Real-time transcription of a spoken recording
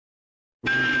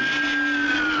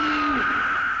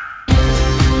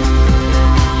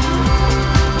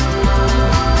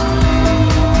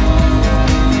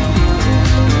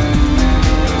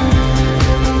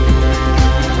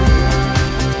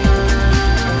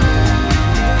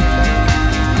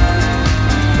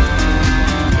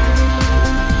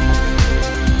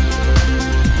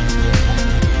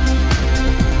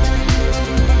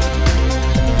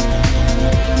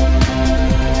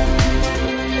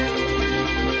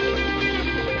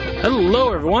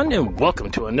Hello, everyone, and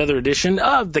welcome to another edition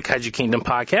of the Kaiju Kingdom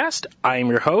podcast. I am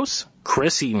your host,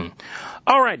 Chris Eaton.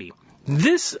 Alrighty,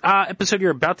 this episode you're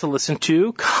about to listen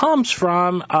to comes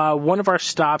from one of our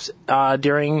stops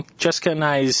during Jessica and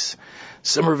I's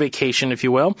summer vacation, if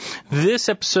you will. This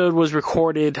episode was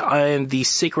recorded in the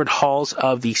sacred halls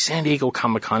of the San Diego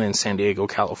Comic-Con in San Diego,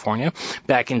 California,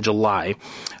 back in July.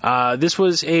 This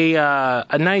was a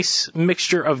nice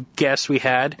mixture of guests we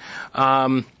had.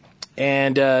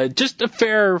 And just a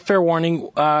fair warning,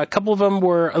 a couple of them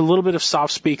were a little bit of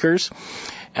soft speakers.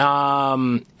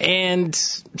 And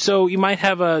so you might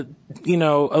have a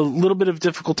little bit of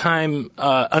difficult time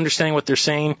understanding what they're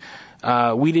saying.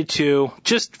 We did too.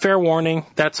 Just fair warning,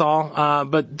 that's all.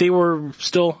 But they were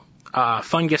still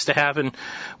fun guests to have, and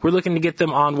we're looking to get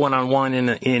them on one-on-one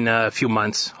in a few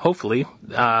months, hopefully.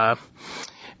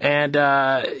 And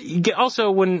also,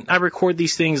 when I record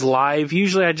these things live,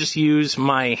 usually I just use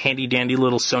my handy-dandy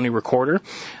little Sony recorder.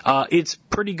 It's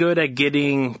pretty good at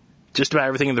getting just about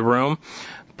everything in the room.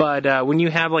 But when you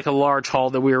have like a large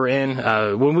hall that we were in,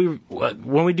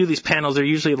 when we do these panels, they're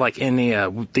usually like in they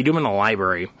do them in a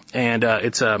library, and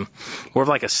it's more of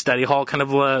like a study hall kind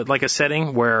of like a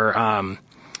setting where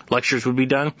lectures would be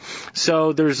done.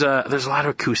 So there's a lot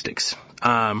of acoustics.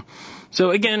 So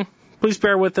again, please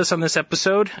bear with us on this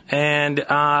episode, and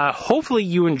hopefully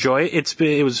you enjoy it.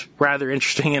 It was rather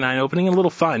interesting and eye-opening and a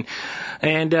little fun.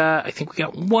 And I think we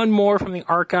got one more from the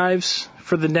archives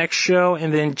for the next show,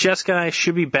 and then Jessica and I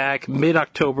should be back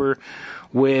mid-October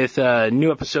with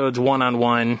new episodes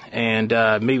one-on-one, and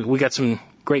maybe we got some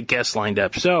great guests lined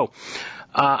up. So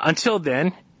until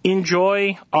then,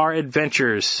 enjoy our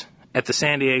adventures at the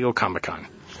San Diego Comic-Con.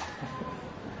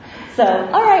 So,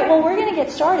 all right, well, we're going to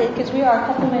get started because we are a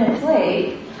couple minutes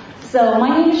late. So, my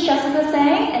name is Jessica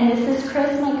Sang, and this is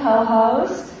Chris, my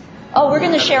co-host. Oh, we're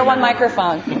going to share one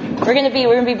microphone. We're going to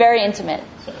be very intimate.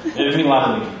 There's me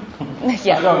laughing.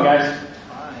 Yeah. How's it going, guys?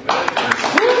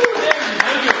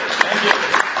 Thank you.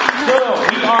 So,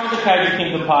 we are the Kaiju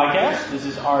Kingdom podcast. This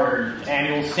is our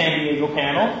annual San Diego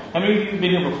panel. How many of you have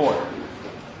been here before?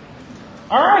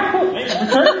 All right, cool.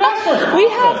 Returning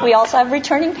panelists. We also have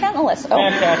returning panelists. Oh.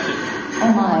 Fantastic.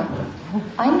 Oh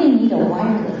my. I may need a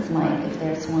wireless mic if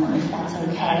there's one, if that's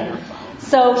okay.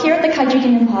 So here at the Kaiju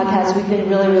Kingdom podcast, we've been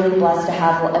really, really blessed to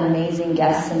have amazing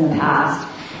guests in the past.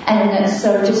 And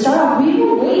so to start off, we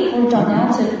will wait for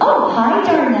Darnell to... Oh, hi,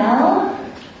 Darnell.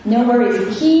 No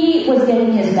worries. He was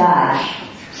getting his badge,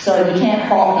 so you can't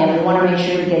fault him. We want to make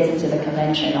sure he gets into the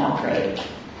convention all great.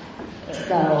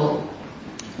 So...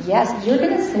 Yes, you're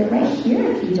going to sit right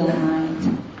here if you don't mind.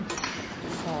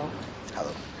 So.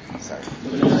 Hello. Sorry.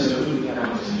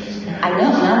 I know,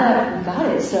 now that we got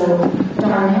it. So,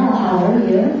 Darnell, how are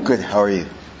you? Good. How are you?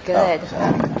 Good.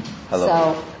 Hello.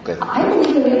 So, good. I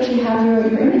believe that we actually have your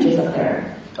images up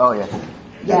there. Oh, yeah.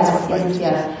 Yes.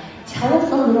 Tell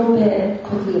us a little bit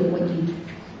quickly of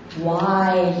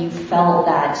why you felt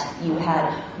that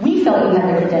we felt you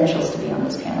had the credentials to be on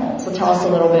this panel. So tell us a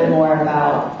little bit more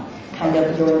about kind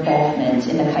of your involvement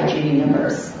in the Kaiju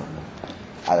universe.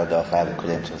 I don't know if I have the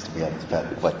credentials to be on this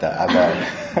panel, but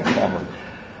I'm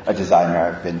a designer.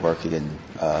 I've been working in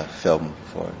film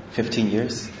for 15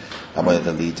 years. I'm one of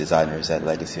the lead designers at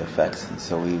Legacy Effects, and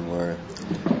so we were...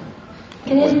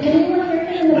 Can anyone hear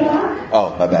me in the back?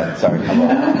 Oh, my bad. Sorry. Okay.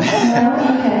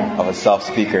 I'm a soft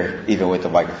speaker, even with the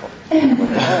microphone.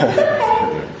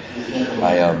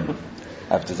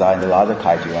 I've designed a lot of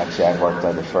kaiju. Actually, I worked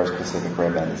on the first Pacific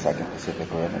Rim and the second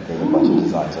Pacific Rim, and did a bunch of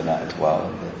designs on that as well.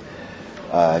 And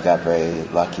I got very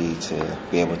lucky to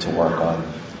be able to work on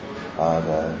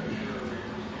the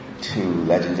two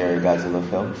legendary Godzilla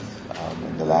films.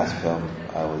 In the last film,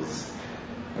 I was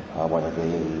one of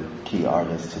the key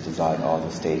artists to design all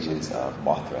the stages of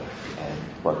Mothra, and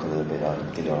worked a little bit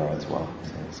on Ghidorah as well.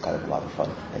 So it's kind of a lot of fun.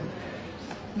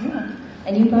 Yeah.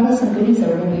 And you brought us some goodies that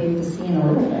we're going to be able to see in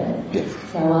a little bit. Yes.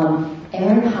 So,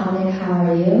 Eric Holnick, how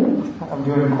are you? I'm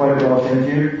doing quite well, thank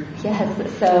you.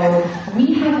 Yes, so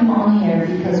we have him on here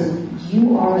because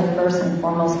you are the first and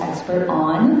foremost expert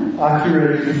on...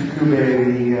 Akira Ifukube,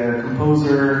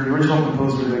 the original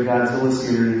composer of the Godzilla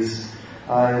series,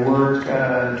 I work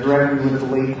directly with the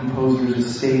late composer's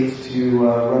estate to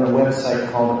run a website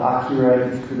called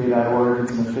akira.ifukube.org.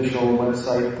 It's an official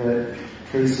website that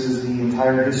traces the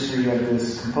entire history of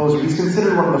this composer. He's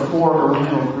considered one of the 4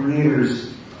 original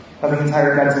creators of the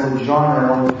entire Godzilla genre,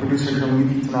 along with producer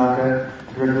Tomoyuki Tanaka,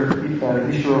 director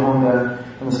Ishiro Honda,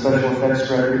 and the special effects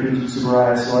director Eiji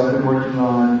Tsuburaya. So I've been working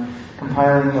on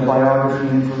compiling the biography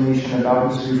and information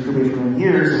about Mr. Ifukube for many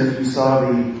years, and if you saw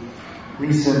the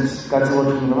recent Godzilla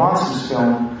King of the Monsters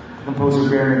film, composer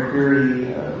Barry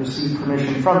McCreary received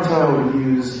permission from Toho to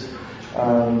use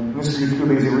Mr.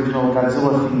 Ifukube's original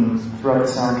Godzilla theme throughout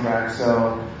the soundtrack.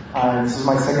 So this is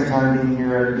my second time being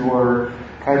here at your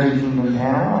Kaiju Kingdom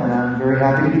panel, and I'm very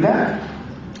happy to be back.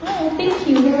 Oh, thank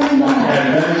you very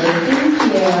much. Thank you.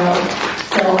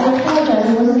 So I apologize, I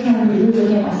wasn't trying to be rude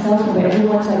looking at myself, but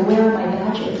everyone's like, where are my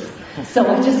badges? So I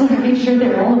just want to make sure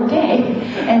they're all okay.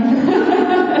 And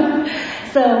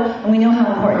and we know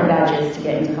how important a badge is to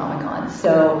get into Comic-Con.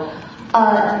 So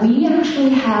we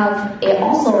actually have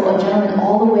also a gentleman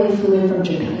all the way flew in from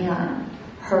Japan.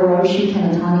 Hiroshi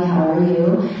Kanatani, how are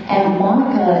you? And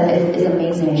Monica is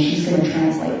amazing, and she's going to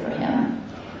translate for him.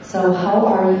 So how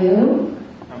are you?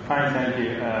 I'm fine, thank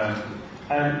you.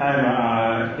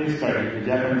 I'm basically a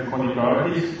Japanese comic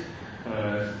artist.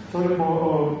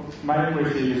 So my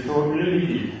question is so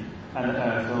limited, and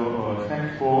so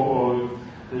thanks for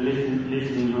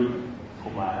listening for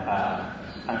my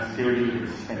unskilled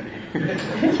English. Thank you.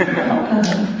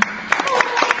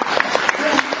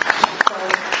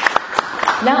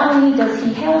 Not only does he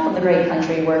hail from the great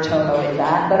country where Toho is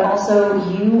at, but also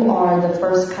you are the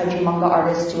first kaiju manga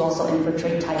artist to also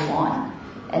infiltrate Taiwan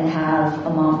and have a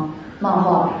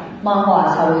manhua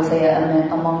is how we say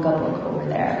a manga book over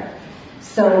there.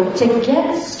 So to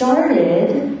get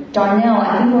started, Darnell,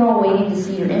 I think we're all waiting to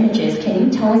see your images. Can you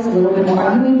tell us a little bit more?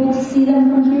 Are you able to see them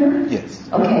from here? Yes.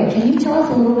 Okay, can you tell us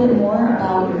a little bit more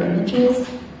about your images?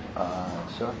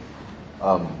 Sure.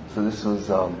 So this was,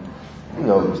 sorry.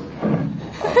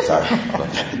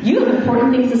 You have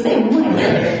important things to say. We want to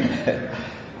hear it.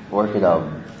 Working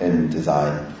in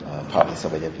design, probably so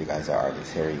many of you guys are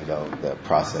artists here. The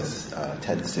process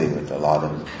tends to be with a lot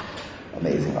of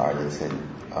amazing artists, and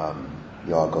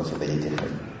you all go through many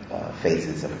different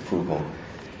phases of approval.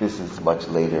 This is much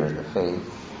later in the phase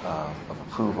of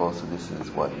approval, so this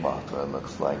is what Mothra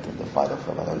looks like in the final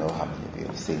film. I don't know how many of you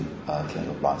have seen King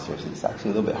of Monsters. It's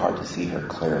actually a little bit hard to see her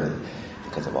clearly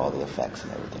because of all the effects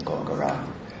and everything going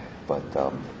around. But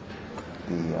so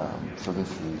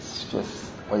this is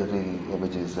just one of the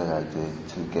images that I did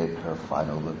to get her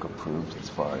final look approved as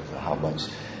far as how much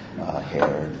hair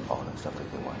and all that stuff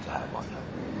that they wanted to have on her.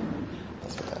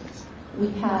 That's what that is. We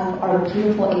have our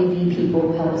beautiful AV people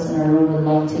who help us in our room would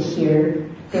love to hear.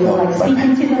 They were like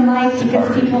speaking to the mic because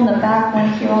people in the back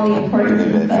want to hear all the important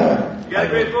info. You got a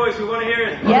great voice. We want to hear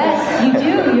it. Yes, you do.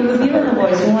 You have a beautiful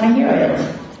voice. We want to hear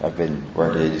it. I've been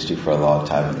working in the industry for a long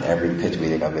time, and every pitch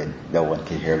meeting I'm in, no one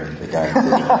can hear me. The guy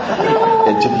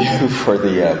did interview for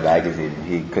the magazine,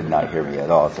 he could not hear me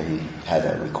at all, so he had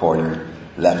a recorder,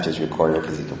 left his recorder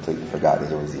because he completely forgot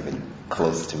that it was even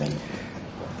close to me.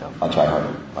 But, I'll try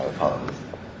harder. My apologies.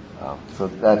 So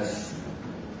that's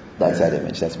that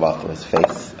image. That's Mothra's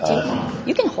face.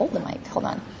 You can hold the mic. Hold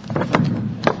on.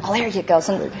 Oh, there you go.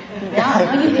 So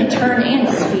now you can turn and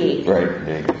speak. Right.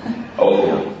 There you go.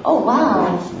 Oh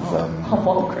wow.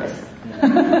 Well, Chris.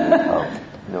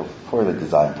 For the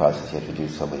design process, you have to do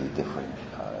so many different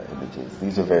images.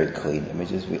 These are very clean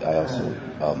images. I also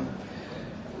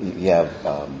you have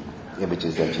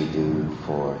images that you do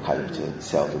for kind of to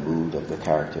sell the mood of the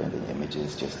character, and then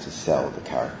images just to sell the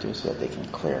character so that they can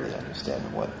clearly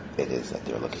understand what it is that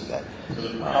they're looking at.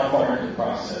 So how far into the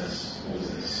process was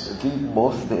this?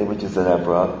 Most of the images that I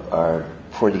brought are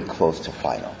pretty close to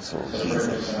final. So you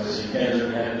guys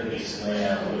had the basic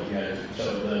layout, what you had to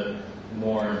show the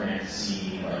more advanced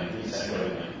scene, like is that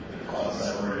what the clause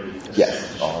that already?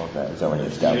 Yes, all of that is already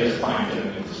established. You guys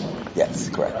fine-tuning at this point? Yes,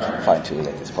 correct. Right. Fine-tuning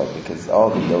at this point because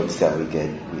all the notes that we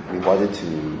get, we wanted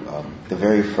to, the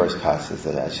very first passes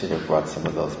that I should have brought some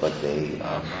of those, but the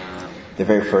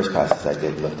very first passes I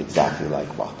did looked exactly like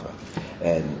Mothra.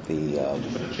 And Did you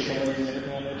put a chicken wings and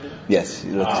everything on there too? Yes,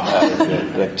 it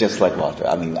looked just like Mothra.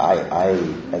 I mean, I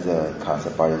as a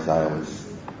concept artist, I always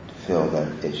feel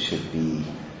that it should be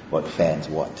what fans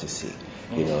want to see.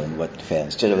 And what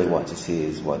fans generally want to see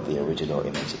is what the original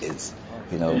image is.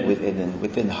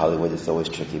 Within Hollywood, it's always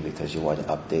tricky because you want to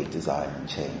update design and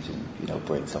change and,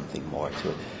 bring something more to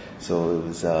it. So it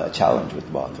was a challenge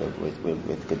with Mothra.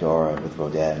 With Ghidorah and with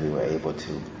Rodan, we were able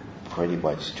to pretty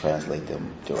much translate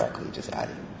them directly, just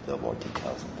adding the more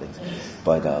details and things.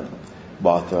 But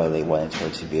Mothra, they wanted her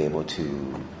to be able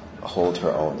to hold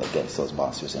her own against those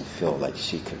monsters and feel like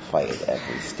she could fight at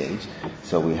every stage.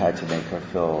 So we had to make her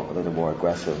feel a little more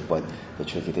aggressive, but the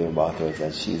tricky thing with Mothra is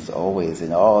that she's always,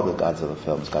 in all the Godzilla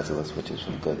films, Godzilla switches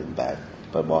from good and bad,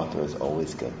 but Mothra is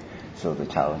always good. So the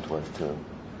challenge was to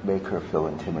make her feel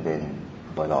intimidating,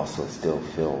 but also still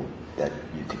feel that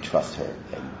you could trust her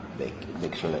and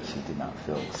make sure that she did not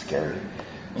feel scary.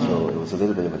 So it was a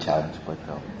little bit of a challenge, but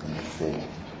let's see.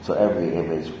 So every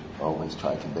image always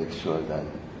tried to make sure that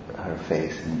her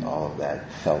face and all of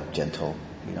that felt gentle,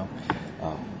 you know.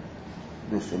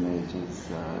 This image is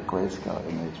a grayscale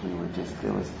image.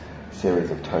 There was a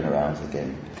series of turnarounds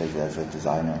again, because as a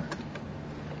designer,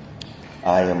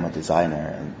 I am a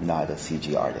designer and not a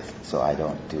CG artist, so I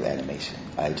don't do animation.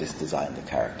 I just design the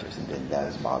characters, and then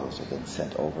those models are then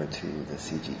sent over to the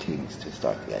CG teams to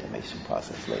start the animation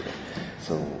process later.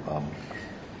 So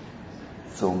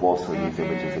most of these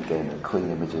images, again, are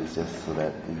clean images just so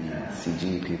that the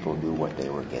CG people knew what they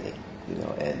were getting, you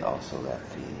know, and also that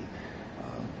the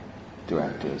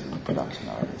directors and the production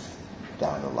artists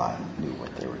down the line knew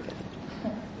what they were getting.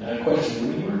 A question,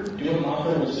 when you were doing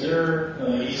Mothra, was there,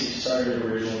 you started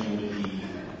originally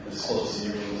with as close to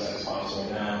the originals as possible.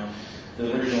 Now,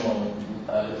 the original,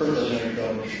 the first legendary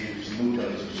film introduced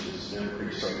Mutos, which is their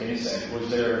prehistoric insect. Was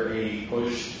there a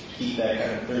push to keep that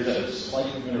kind of, there's a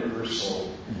slight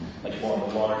universal, like form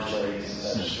of large legs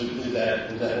and such. Was that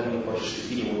one of the pushes to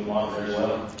keep it with Mothra as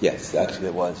well? Yes, actually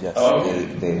it was, yes. Oh, okay.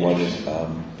 They wanted,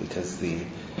 because the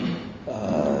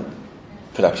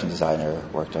production designer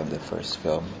worked on the first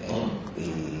film,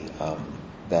 and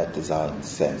that design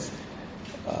sense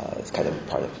is kind of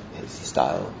part of his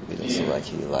style, you know, so like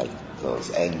he liked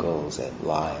those angles and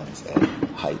lines and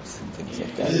heights and things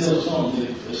like that. Is those films that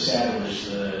establish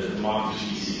the Mothra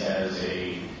species as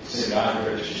a symbiotic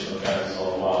relationship with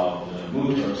Godzilla, while the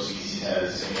Muto species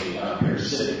has a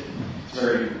parasitic, it's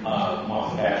very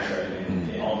Mothra-patrick,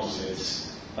 and almost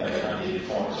it's like an updated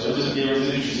form. So it was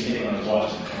an interesting thing when I was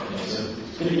watching it. So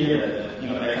it's good to hear that,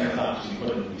 that kind of thought to be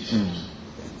put in these films.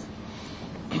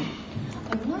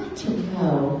 I wanted to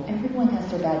know, everyone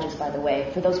has their badges, by the way,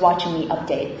 for those watching me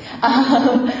update.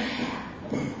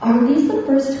 Are these the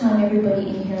first time everybody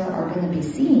in here are going to be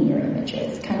seeing your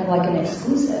images? Kind of like an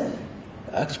exclusive?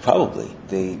 Actually, probably.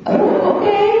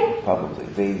 Okay. Probably.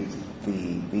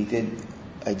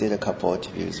 I did a couple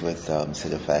interviews with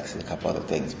Cinefex and a couple other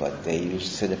things, but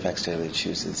Cinefex generally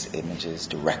chooses images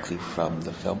directly from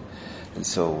the film. And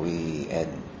so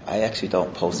I actually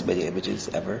don't post many images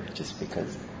ever, just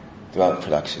because throughout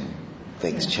production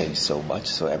things change so much.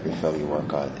 So every film you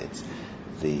work on, it's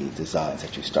the designs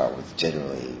that you start with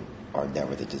generally are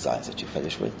never the designs that you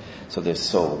finish with. So there's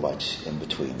so much in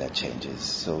between that changes.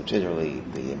 So generally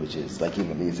the images, like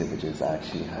even these images, I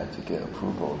actually had to get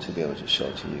approval to be able to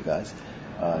show to you guys.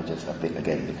 Just I think,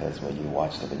 again, because when you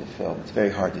watch them in the film, it's very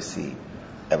hard to see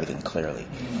everything clearly.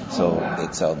 So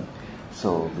it's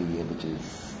so the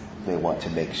images they want to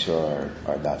make sure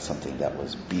are not something that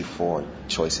was before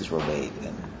choices were made,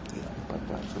 and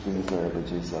so these are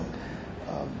images of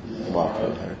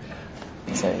Mothra.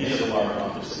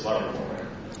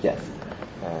 Yes,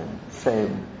 and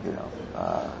same,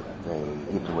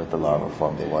 even with the larva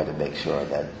form, they wanted to make sure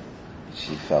that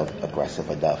she felt aggressive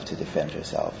enough to defend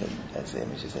herself, and as the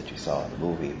images that you saw in the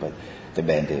movie. But the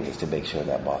mandate was to make sure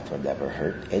that Mothra never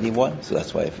hurt anyone. So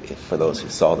that's why, if for those who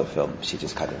saw the film, she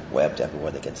just kind of webbed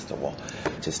everyone against the wall,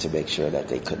 just to make sure that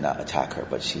they could not attack her.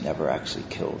 But she never actually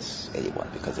kills anyone,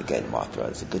 because again,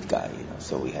 Mothra is a good guy,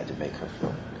 So we had to make her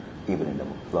feel, even in the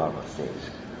larva stage,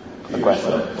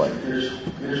 aggressive. But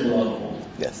here's lovable.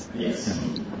 Yes.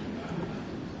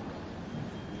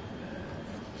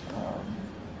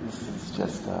 This is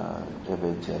just an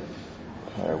image of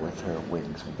her with her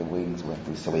wings. The wings went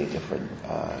through so many different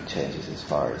changes as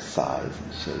far as size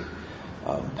and shape,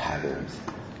 patterns.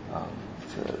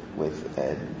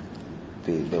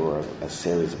 There were a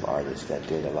series of artists that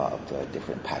did a lot of the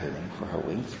different patterning for her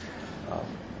wings.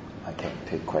 I can't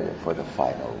take credit for the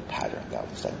final pattern that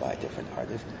was done by a different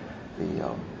artist.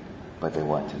 But they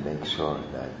wanted to make sure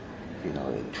that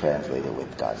it translated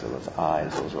with Godzilla's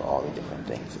eyes. Those were all the different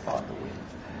things on the wings.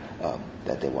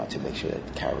 That they want to make sure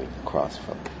that carried across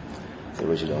from the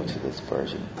original to this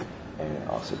version, and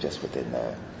also just within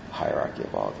the hierarchy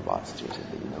of all the monsters in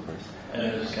the universe. And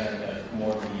it was kind of got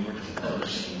more of the original color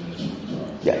scheme as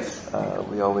well. Yes,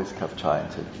 we always kept trying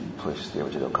to push the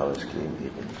original color scheme,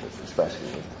 even because,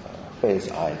 especially with face,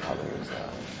 eye colors,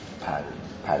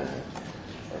 patterning,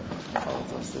 and all of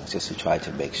those things, just to try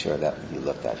to make sure that when you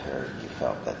looked at her, you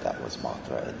felt that was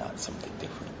Mothra and not something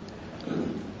different.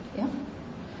 Yeah.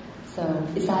 So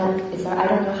is that, I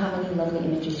don't know how many lovely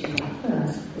images you got for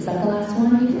us. Is that the last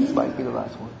one, you think? This might be the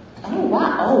last one. Oh,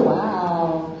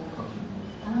 wow.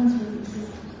 That one's really cool.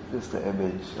 This is the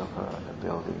image of her on the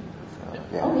building. Okay.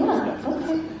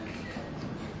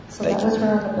 So that was her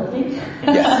on the building?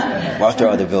 Yes, watched her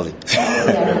on the building.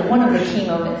 Yeah, one of the key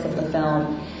moments of the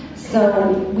film.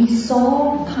 So we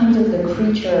saw kind of the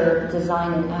creature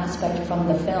design and aspect from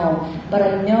the film, but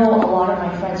I know a lot of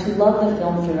my friends who love the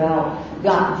film throughout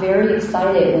got very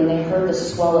excited when they heard the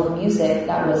swell of music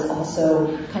that was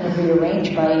also kind of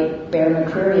rearranged by Bear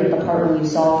McCreary at the part when you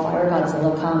saw Fire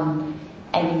Godzilla come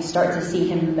and you start to see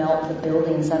him melt the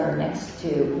buildings that are next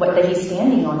to what that he's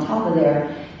standing on top of there.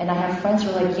 And I have friends who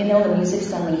are like, the music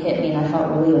suddenly hit me and I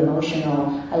felt really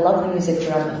emotional. I love the music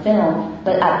throughout the film,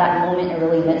 but at that moment it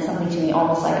really meant something to me,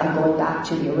 almost like I'm going back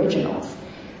to the originals.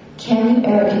 Eric,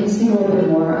 can you speak a little bit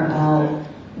more about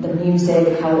the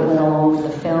music, how it went along with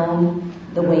the film,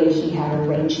 the way he had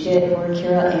arranged it for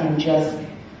Akira, and just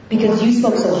because you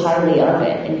spoke so highly of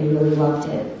it and you really loved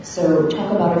it. So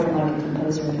talk about it from like a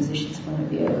composer and musician's point of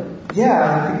view.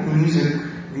 Yeah, I think the music,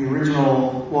 the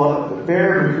original,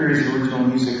 Bear McCreary's original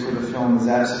music for the film is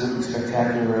absolutely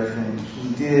spectacular, I think. He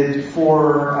did,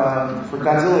 for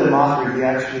Godzilla and Mothra, he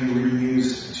actually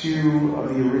reused two of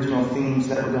the original themes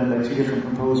that were done by two different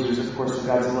composers. Of course, the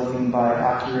Godzilla theme by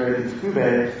Akira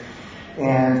Ifukube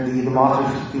and the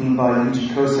Mothra theme by Yuji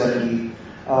Koseki.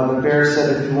 But Bear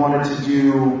said that he wanted to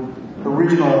do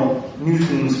original new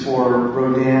themes for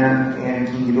Rodan and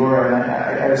King Ghidorah, and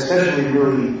I especially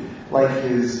really like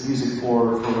his music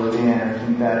for Rodan. I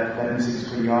think that music is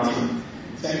pretty awesome.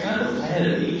 It's kind of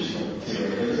age to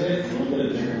it, isn't it? A little bit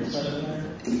of difference in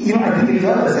there? I think it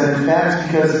does, and in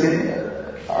fact, because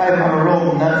I'm a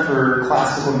real nut for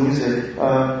classical music.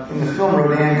 In the film,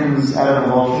 Rodan comes out of a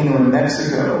volcano in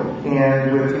Mexico,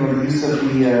 and with the use of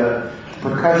the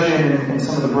percussion and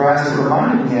some of the brass, it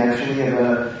reminded me actually of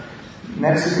a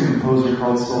Mexican composer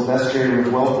called Silvestre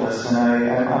Revueltas, and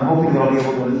I'm hoping that I'll be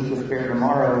able to meet with Bear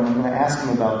tomorrow, and I'm going to ask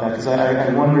him about that, because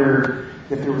I wonder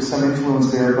if there was some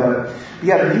influence there. But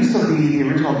yeah, the use of the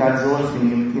original Godzilla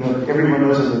theme, everyone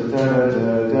knows of the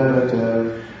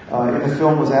da-da-da-da-da-da, in the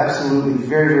film was absolutely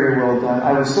very, very well done.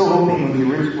 I was so hoping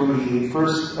when the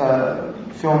first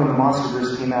film in the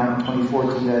Monsterverse came out in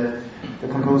 2014 that the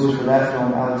composer for that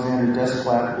film, Alexander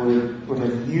Desplat, would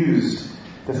have used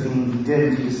the theme. He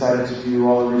didn't. He decided to do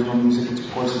all original music, which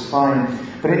of course is fine.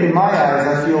 But in my eyes,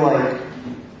 I feel like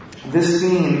this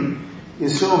theme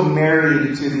is so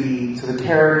married to the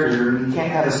character. You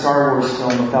can't have a Star Wars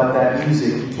film without that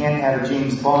music. You can't have a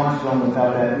James Bond film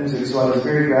without that music. So I was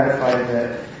very gratified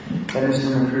that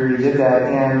Mr. McCreary did that.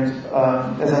 And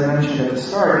as I mentioned at the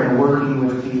start, working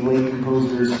with the late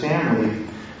composer's family,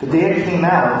 the day it came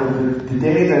out, the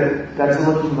day that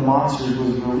Godzilla King of the Monsters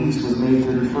was released was May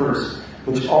 31st,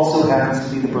 which also happens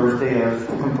to be the birthday of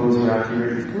the composer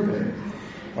Akira Ifukube.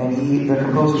 And the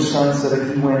composer's son said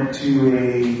that he went to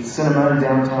a cinema in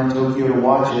downtown Tokyo to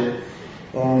watch it,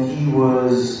 and he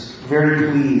was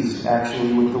very pleased,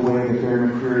 actually, with the way that Bear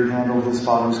McCreary handled his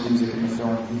father's music in the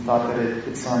film. He thought that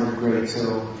it sounded great.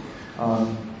 So,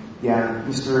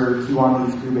 Mr.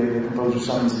 Kiwami Ifukube, the composer's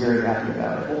son, is very happy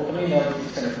about it. Well,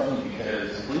 it's kind of funny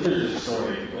because I believe there's a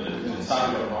story, but it's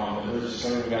not going wrong, but there's a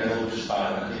story we got a little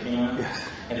spot on taking on. Yes.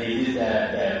 And they did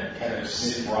that kind of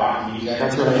synth rock music.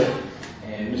 That's right.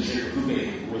 And Mr.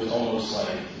 Ifukube was almost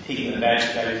like taking the back.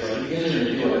 He was like, you guys are going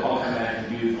to do it, I'll come back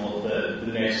and do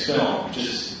the next film.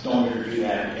 Just don't ever do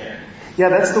that again. Yeah,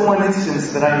 that's the one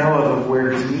instance that I know of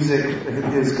where his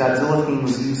Godzilla theme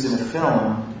was used in a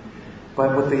film.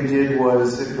 But what they did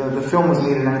was, the film was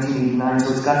made in 1989,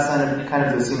 so it's got kind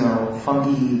of this,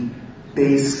 funky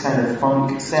bass kind of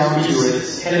funk sound to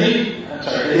it.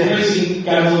 Have you seen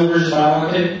Godzilla vs.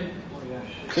 Violent?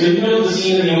 So the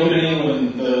scene in the opening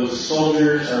when those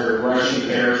soldiers are rushing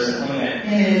Paris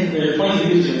and they're playing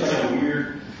music, it's like a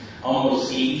weird,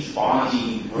 almost 80s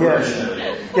Fonzie version of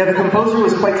it. Yeah, the composer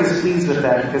was quite displeased with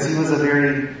that because he was a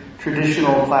very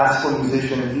traditional classical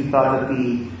musician, and he thought that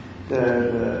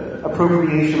the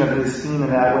appropriation of his theme in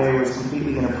that way was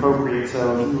completely inappropriate.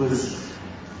 So he was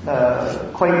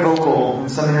quite vocal in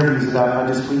some interviews about how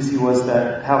displeased he was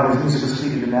that how his music was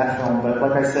treated in that film. But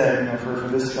like I said, for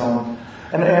this film,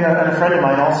 and a friend of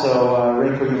mine also,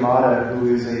 Reiko Yamada,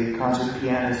 who is a concert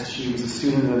pianist, she was a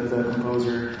student of the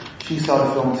composer. She saw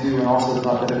the film too and also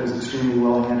thought that it was extremely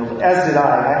well handled, as did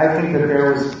I. I think that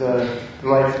Bear was the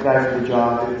right guy for the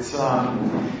job.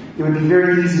 It would be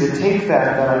very easy to take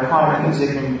that iconic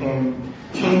music and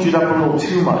change it up a little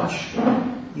too much.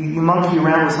 You monkey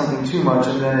around with something too much,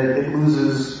 and then it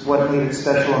loses what made it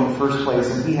special in the first place.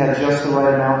 And he had just the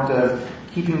right amount of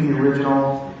keeping the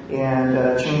original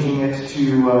and changing it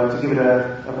to give it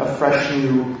a fresh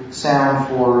new sound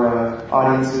for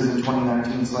audiences in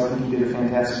 2019. So I think he did a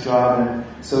fantastic job, and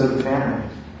so did the family.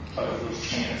 Those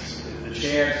chants. The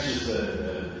chants, just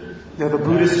the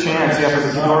Buddhist chants, for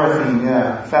the Ghidorah theme,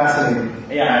 fascinating.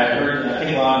 Yeah, I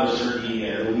think a lot of those heard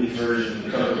the lead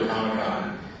version of the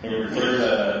Comic-Con. There's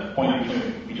a point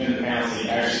between the panels that you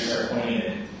actually start playing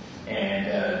it, and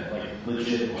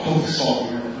legit, hold the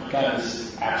song. God, this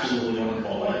is absolutely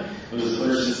wonderful. Like, it was the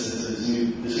first instance of this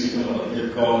new film. They're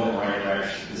going in the right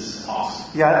direction. This is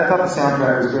awesome. Yeah, I thought the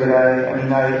soundtrack was great.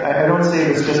 I don't say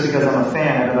this just because I'm a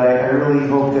fan, but I really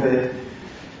hope that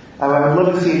I would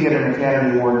love to see it get an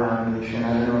Academy Award nomination.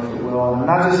 I don't know if it will. I'm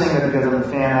not just saying that because I'm a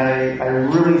fan. I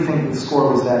really think the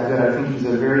score was that good. I think he's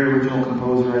a very original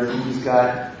composer. I think he's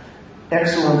got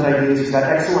excellent ideas. He's got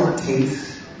excellent taste.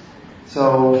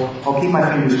 So I'll keep my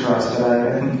fingers crossed, but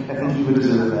I think he would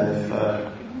deserve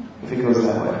that if it goes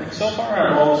that way. So far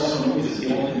out of all the Summer movies, it's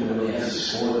the only thing that really has a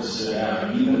score that stood out. I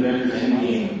mean, even Avengers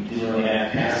Endgame didn't really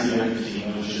have past the Avengers theme.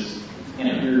 It was just,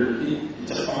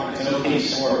 it's a fun, it's an okay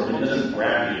score, but it doesn't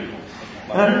grab you.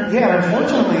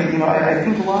 Unfortunately, I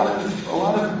think a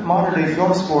lot of modern day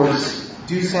film scores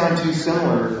do sound too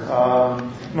similar.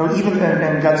 Even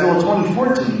in Godzilla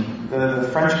 2014, the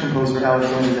French composer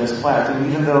Alexandre Desplat,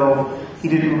 and even though he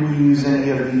didn't reuse any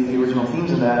of the original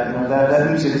themes in that, that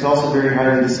music is also very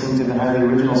highly distinctive and highly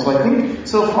original. So I think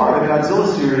so far the Godzilla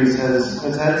series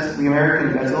has had, the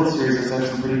American Godzilla series has had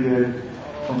some pretty good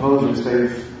composers.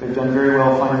 They've done very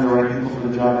well finding the right people for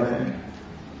the job, I think.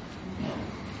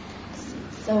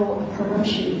 So,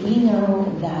 Hiroshi, we know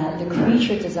that the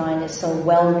creature design is so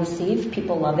well received,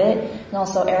 people love it, and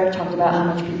also Eric talked about how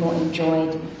much people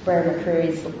enjoyed Freddie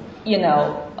Mercury's,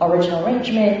 original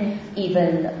arrangement.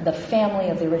 Even the family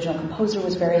of the original composer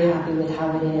was very happy with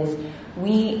how it is.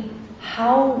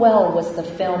 How well was the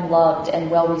film loved and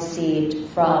well received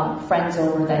from friends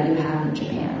over that you have in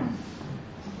Japan?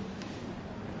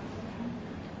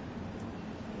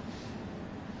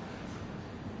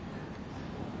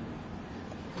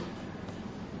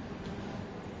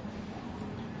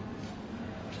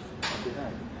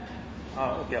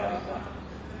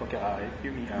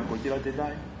 You mean Godzilla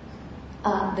design?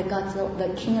 The Godzilla,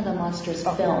 the King of the Monsters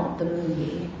film, the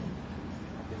movie.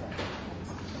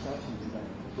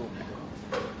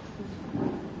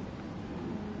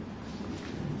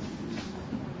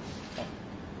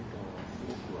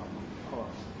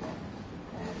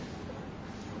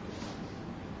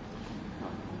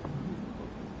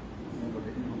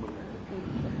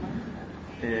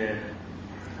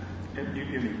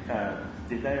 You mean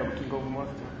design of King of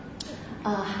Monsters?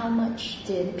 How much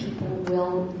did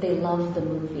people they love the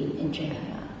movie in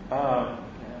Japan?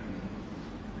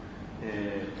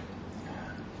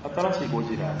 新しいゴ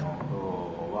ジラ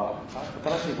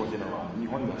は日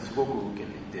本ではすごく受け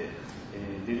ていて、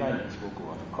デザインがすごく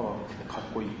パワフルでかっ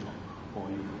こいいというふう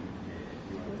に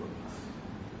言われております。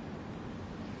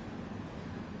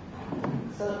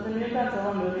So the new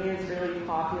Godzilla movie is really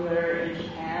popular in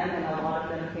Japan, and a lot of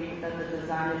them think that the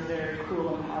design is very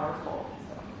cool and powerful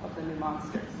of the new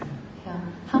monsters. Yeah.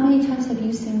 How many times have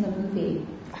you seen the movie?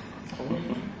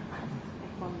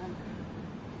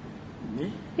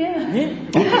 Me? Yeah.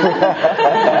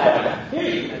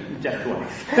 Just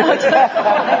once. But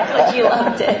you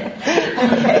loved it.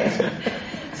 Okay.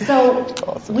 So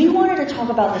we wanted to talk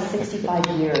about the 65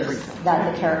 years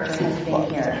that the character has been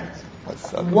here.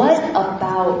 What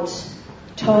about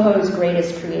Toho's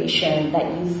greatest creation that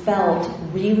you felt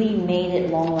really made it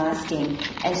long-lasting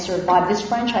and survived? This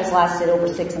franchise lasted over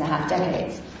 6.5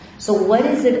 decades. So what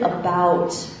is it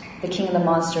about the King of the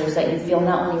Monsters that you feel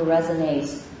not only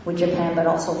resonates with Japan but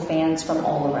also fans from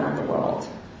all around the world?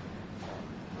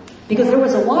 Because there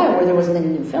was a while where there wasn't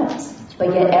any new films,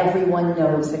 but yet everyone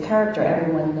knows the character,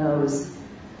 everyone knows,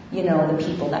 the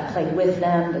people that played with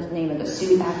them, the name of the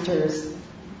suit actors.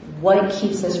 What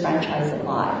keeps this franchise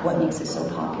alive? What makes it so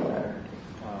popular?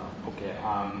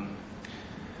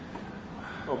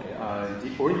 The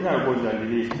original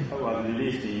Godzilla was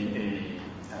released in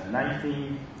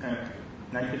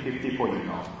 1954.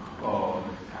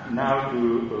 Now the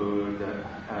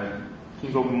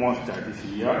King of Monsters this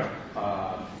year,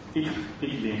 it's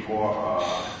been for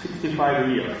 65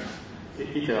 years.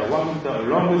 It's one of the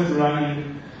longest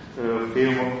running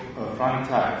film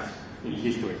franchise in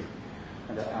history.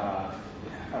 And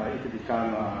it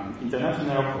became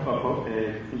international pop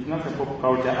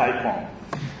culture icon.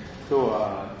 So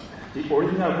the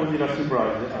original Godzilla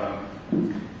symbolizes a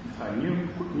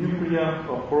nuclear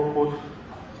holocaust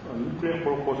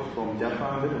from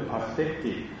Japan's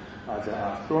perspective. as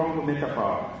a strong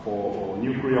metaphor for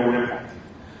nuclear weapons.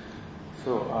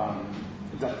 So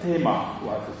the theme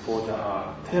was for the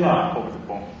terror of the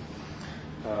bomb.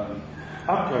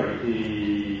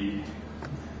 Actually,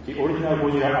 the original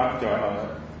Godzilla actor,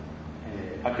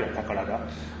 Akira Takarada,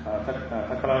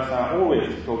 Takarada always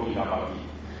talking about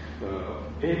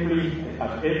every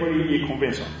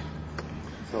convention.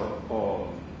 So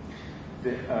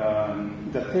the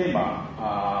theme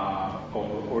of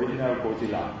original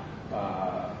Godzilla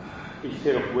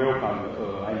instead of welcome,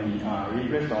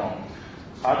 replaced on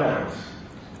adults.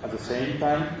 At the same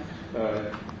time,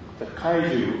 the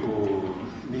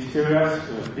kaiju,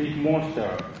 mysterious big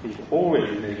monster, is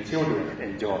always the children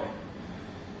enjoy.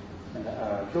 And,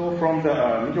 so from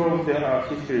the middle of the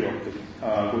history of the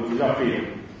Godzilla film,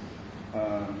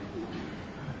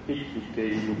 it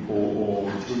became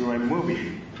for children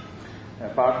movie.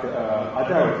 But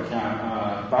adults can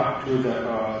back to the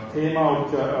theme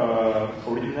of the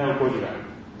original Godzilla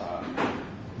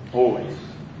always.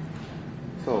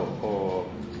 So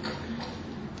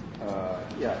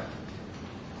yeah.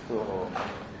 So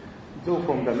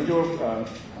from the middle,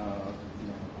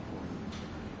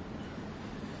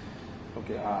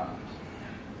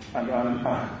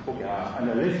 and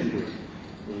recently,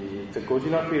 the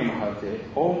Godzilla film has its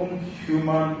own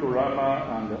human drama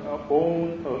and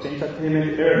own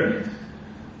entertainment element,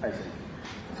 I think.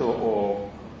 So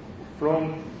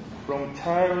from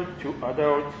child to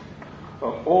adult,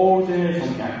 all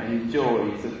generations can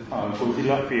enjoy the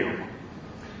Godzilla film.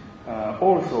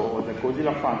 Also, the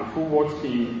Godzilla fans who watched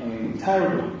in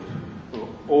childhood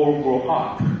all grow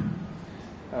up.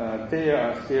 They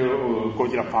are still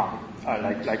Godzilla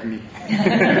fans, like me.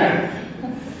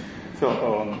 So,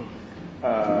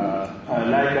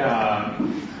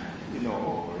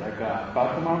 like a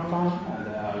Batman fan and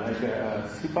like a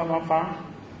Superman fan,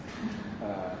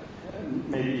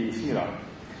 maybe similar.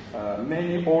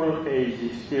 Many old age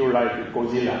still like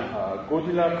Godzilla.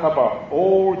 Godzilla cover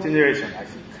all generations, I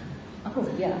think. Oh,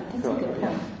 yeah, that's a good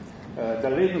point.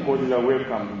 The reason Godzilla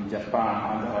welcome in Japan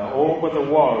and all over the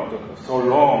world so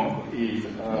long is,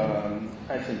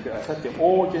 I think, such an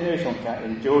old generation can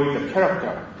enjoy the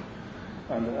character.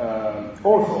 And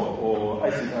also,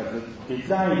 I think the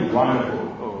design is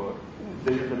wonderful.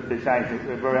 The design is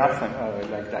very awesome,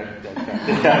 like that.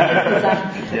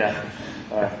 Yeah.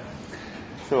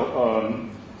 So,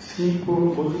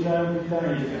 simple Godzilla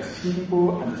design is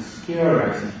simple and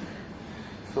scary, I think.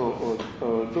 So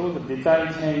those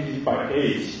design changes by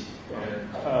age,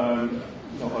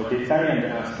 design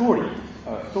and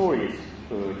stories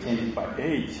change by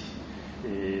age,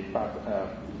 but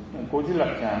Godzilla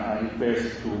can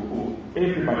invest to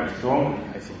everybody strongly,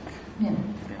 I think. Yeah.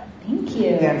 Thank you.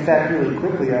 Yeah, in fact, really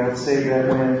quickly, I would say that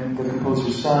when the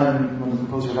composer's son, when the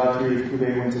composer Akira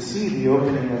Ifukube went to see the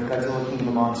opening of Godzilla King of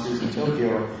the Monsters in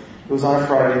Tokyo, it was on a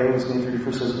Friday, it was May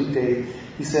 31st, so it was weekday,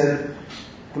 he said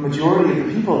the majority of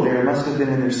the people there must have been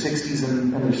in their 60s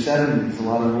and their 70s, a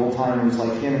lot of old-timers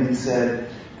like him, and he said,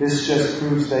 this just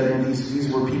proves that these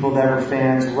were people that were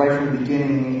fans right from the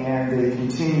beginning, and they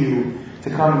continue to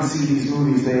come and see these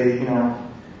movies. They,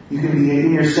 you can be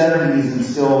in your 70s and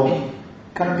still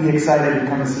be excited to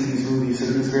come and see these movies. So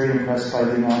he was very impressed by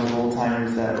the amount of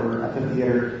old-timers that were at the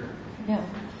theater. Yeah.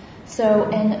 So,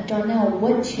 and Darnell,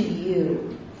 what to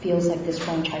you feels like this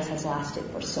franchise has lasted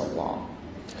for so long?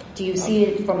 Do you see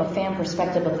it from a fan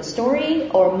perspective of the story,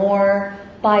 or more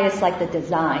biased like the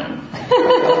design?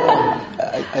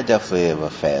 I definitely am a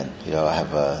fan. I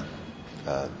have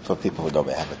for people who know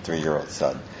me, I have a 3-year-old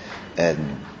son,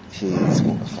 and he's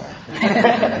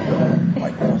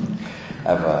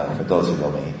for those who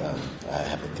know me, I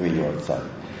have a 3-year-old son,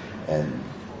 and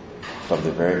from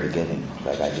the very beginning,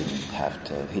 I didn't have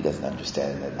to. He doesn't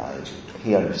understand that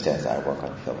he understands that I work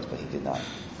on films, but he did not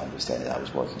understand that I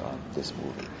was working on this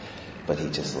movie. But he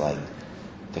just liked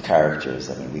the characters.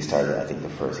 We started. I think the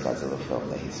first Godzilla film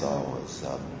that he saw was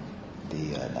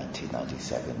the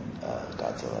 1997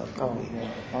 Godzilla movie.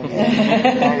 Oh,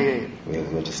 yeah.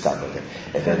 We'll just stop right there.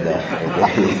 And then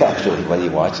he actually, when he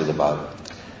watched it about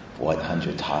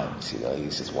 100 times, he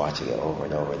was just watching it over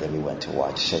and over. Then we went to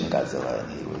watch Shin Godzilla,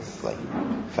 and he was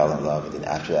fell in love. And then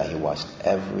after that, he watched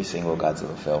every single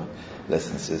Godzilla film,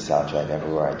 listens to the soundtrack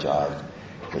everywhere I drive,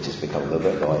 which has become a little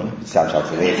bit annoying. The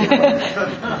soundtrack's amazing,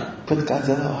 but put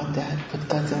Godzilla on, Dad. Put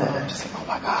Godzilla on. I'm just oh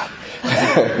my God.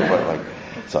 But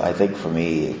so I think for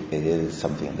me, it is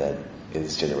something that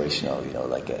is generational.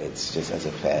 It's just as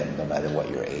a fan, no matter what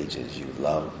your age is, you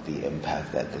love the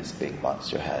impact that this big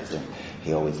monster has. And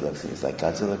he always looks and he's like,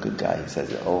 Godzilla, good guy. He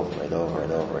says it over and over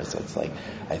and over. So it's I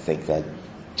think that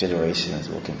generations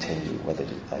will continue, whether,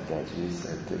 like you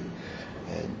said,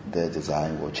 the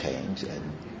design will change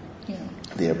and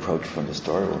the approach from the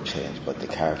story will change, but the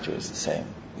character is the same.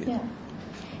 Yeah.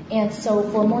 And so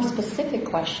for a more specific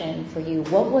question for you,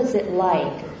 what was it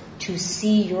like to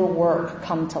see your work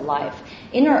come to life?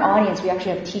 In our audience, we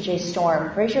actually have TJ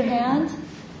Storm. Raise your hand.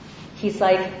 He's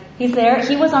there.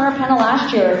 He was on our panel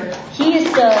last year. He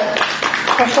is the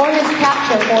performance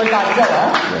capture for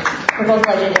Godzilla for both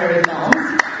legendary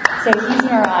films. So he's in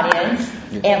our audience.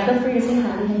 And feel free to say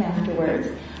hi to him afterwards.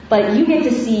 But you get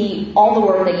to see all the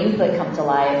work that you put come to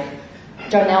life.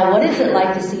 Darnell, what is it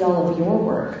like to see all of your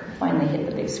work finally hit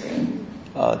the big screen?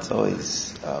 It's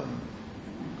always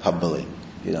humbling,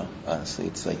 honestly.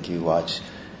 It's like you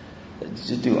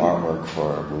do artwork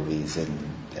for movies and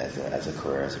as a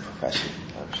career, as a profession.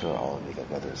 I'm sure all of you,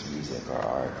 whether it's music or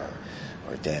art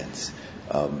or dance,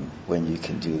 when you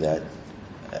can do that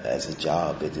as a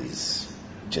job, it is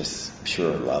just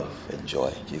pure love and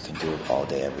joy. You can do it all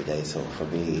day, every day. So for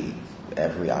me,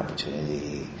 every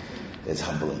opportunity is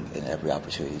humbling, and every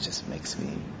opportunity just makes me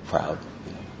proud,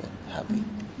 and happy.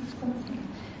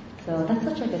 So that's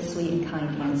such a sweet and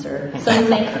kind answer. So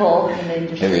thankful in the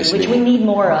industry, which we need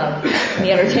more of in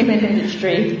the entertainment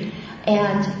industry.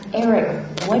 And Eric,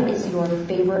 what is your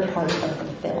favorite part of the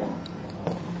film?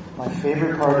 My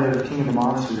favorite part of King of the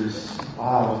Monsters.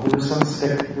 Wow, there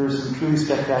were some truly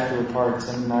spectacular parts,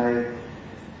 and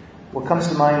what comes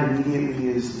to mind immediately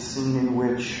is the scene in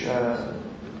which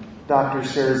Dr.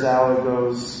 Serizawa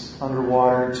goes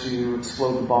underwater to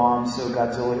explode the bomb, so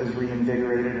Godzilla is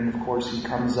reinvigorated, and of course he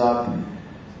comes up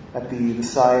at the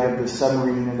side of the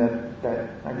submarine, and that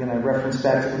again, I reference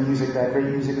back to the music, that great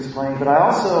music is playing. But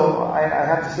I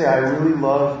have to say, I really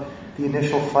love the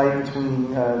initial fight between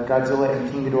Godzilla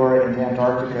and King Ghidorah in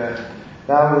Antarctica.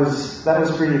 That was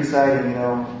pretty exciting,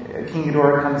 King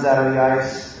Ghidorah comes out of the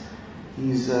ice,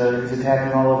 he's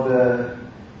attacking all of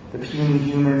the puny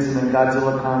humans, and then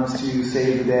Godzilla comes to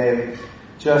save the day.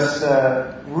 Just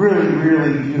really,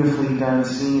 really beautifully done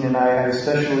scene, and I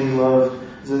especially love,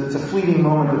 it's a fleeting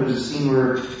moment, but there's a scene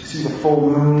where you see the full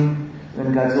moon, and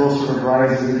then Godzilla sort of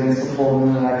rises against the full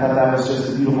moon, and I thought that was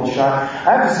just a beautiful shot.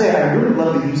 I have to say, I really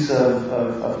love the use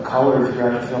of color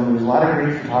throughout the film. There was a lot of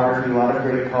great photography, a lot of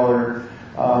great color.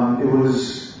 It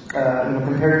was,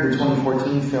 compared to the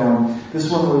 2014 film, this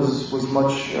one was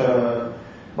much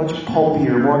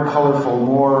pulpier, more colorful,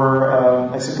 more,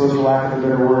 I suppose for lack of a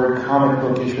better word, comic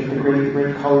bookish, with the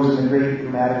great colors and the great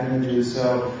dramatic images.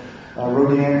 So,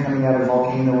 Rodan coming out of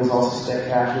Volcano was also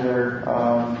spectacular.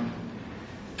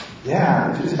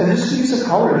 Just the use of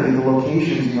color, the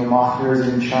locations, Mothra is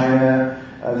in China,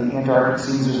 the Antarctic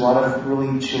scenes, there's a lot of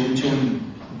really chilly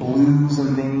blues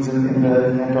and things in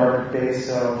the Antarctic base.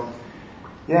 So,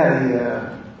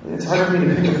 it's hard for me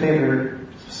to pick a favorite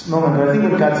moment, but I think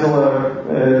when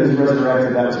Godzilla is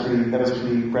resurrected, that was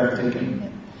pretty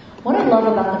breathtaking. What I love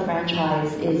about the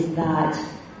franchise is that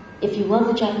if you love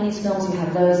the Japanese films, you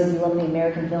have those. If you love the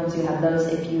American films, you have those.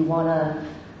 If you want to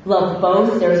love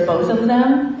both, there's both of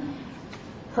them.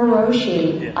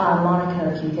 Hiroshi,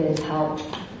 Monica, if you could help.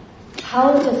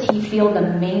 How does he feel the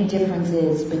main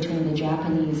differences between the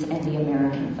Japanese and the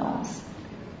American films?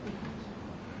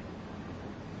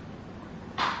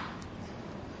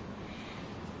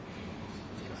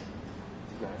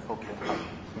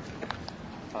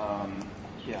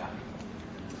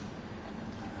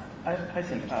 I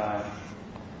think I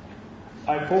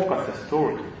focus the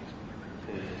story.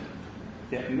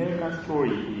 The American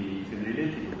story is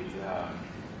related with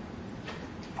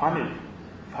family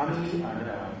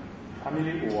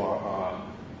or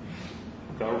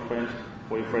girlfriend,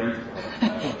 boyfriend,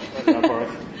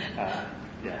 lovers.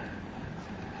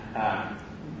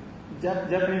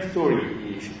 Japanese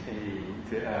story is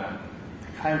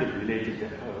kind of related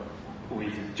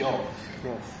with jobs.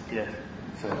 Yes.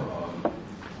 So.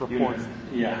 Shin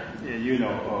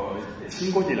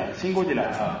Godzilla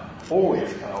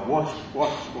always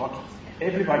work.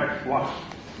 Everybody work.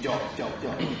 Job.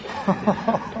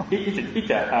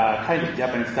 It's a kind of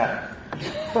Japanese style.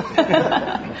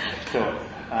 So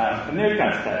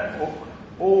American style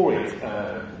always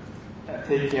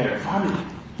take care of family.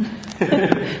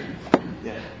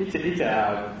 It's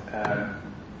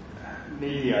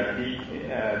maybe a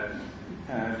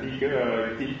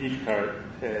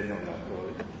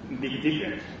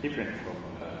big difference from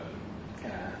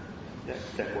the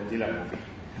Godzilla movie.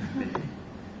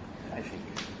 I think.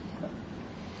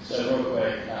 So real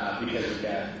quick, because we've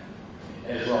got,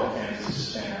 as we're all fans, let's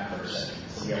just stand out for a second.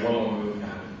 So we got one more movie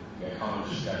coming. We got Common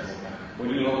Disrespectful coming. What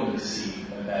are you hoping to see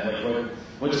with that? Like,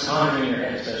 what's conjuring in your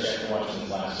head, especially after watching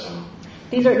this last film?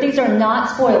 These are not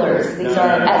spoilers. These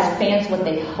are, as fans, what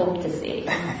they hope to see.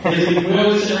 We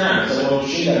always sit around, so when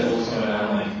she does what's coming out,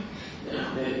 I'm like,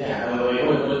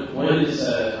 what is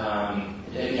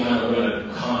if you want to go to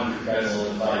Con for Godzilla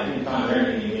and fight, you can find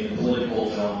everything, you made a political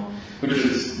film, which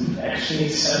was actually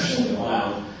exceptionally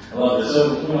wild. I love it. So,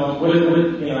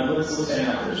 let's stand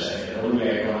out for a second. What do we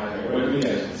got going on here? What do you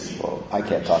guys want to see? Well, I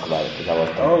can't talk about it because I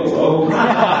wasn't Oh.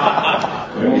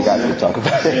 You guys can talk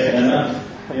about it. Yeah, enough.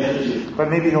 But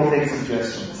maybe he'll take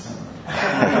suggestions.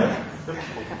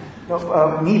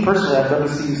 Me personally, I'd love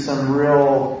to see some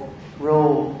real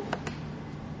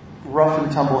rough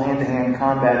and tumble hand-to-hand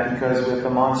combat, because with a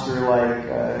monster like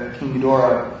King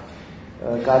Ghidorah,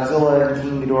 Godzilla and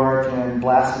King Ghidorah can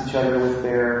blast each other with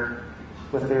their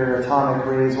atomic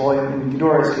rays. Well, in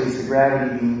Ghidorah's case, the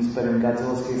gravity beams, but in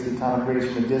Godzilla's case, the atomic rays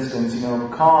from a distance.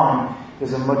 Kong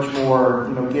is a much more,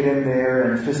 get in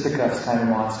there and fisticuffs kind of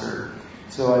monster.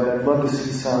 So I'd love to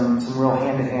see some real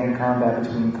hand-to-hand combat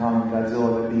between Kong and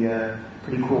Godzilla. That'd be a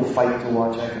pretty cool fight to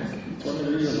watch, I think. It's one of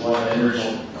the reasons why the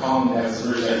original Kong, that's the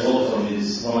original Godzilla film,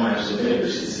 is one of my absolute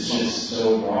favorites. It's just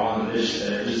so raw and vicious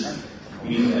that it's just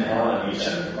beating the hell out of each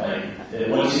other.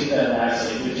 Once you get that last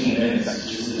 15 minutes, it's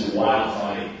just this wild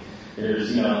fight.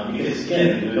 There's, because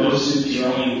again, with those suits, you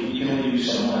can only do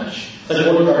so much. It's like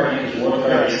Warcraft Rangers,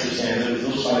 Warcraft Rangers stands,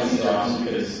 those fight scenes are awesome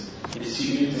because it's two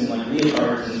dudes in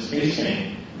leotards and space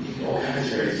paint. All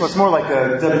kinds of crazy. Well, it's more like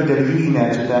a WWE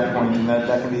match at that point, and that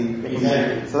can be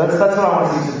exactly. So that's what I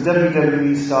want to see, some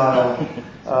WWE style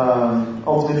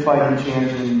Ultimate Fighting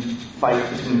Champion fight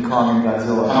between Kong and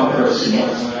Godzilla.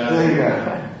 There you go.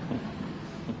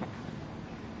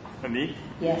 Me?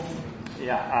 Yes.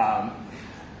 Yeah.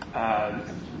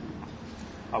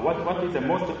 What is the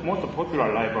most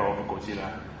popular rival of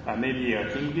Godzilla? Maybe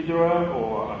King Ghidorah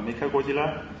or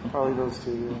Mechagodzilla? Probably those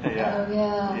two. Yeah. Oh,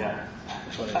 yeah. Yeah.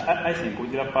 I think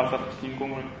Godzilla versus King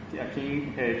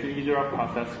Ghidorah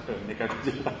versus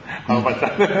Mechagodzilla. How about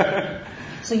that?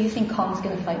 So you think Kong's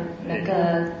going to fight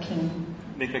Mecha King?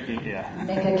 Mecha King, yeah.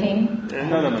 Mecha King? No.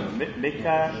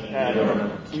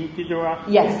 King Ghidorah,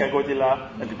 Yes. Mechagodzilla,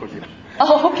 and Godzilla.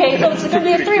 Oh, okay. So it's going to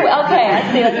be a three-way. Okay, I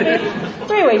see. It's a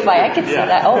three-way fight. I can see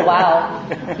that. Oh, wow.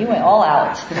 You went all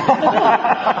out.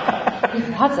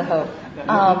 Lots of hope.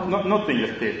 Not in the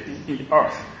space, in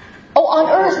Earth. Oh, on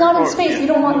Earth, not in space. Yeah. You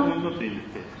don't want... Not in space.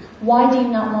 Why do you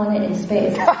not want it in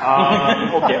space?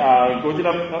 Okay, Godzilla,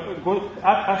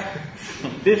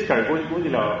 basically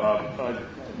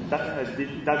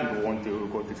Godzilla doesn't want to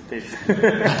go to space.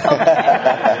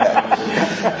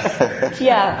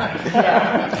 Yeah.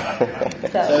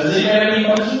 So does anybody have any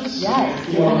questions? Yes,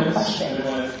 do you have any questions?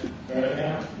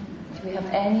 Do we have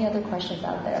any other questions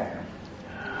out there?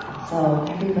 So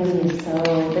everybody is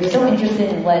they're so interested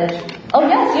in what... Oh,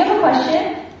 yes, you have a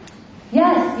question?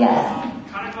 Yes.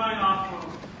 Kind of going off from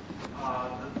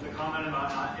the comment about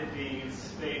not it being in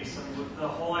space, and with the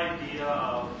whole idea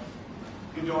of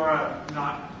Ghidorah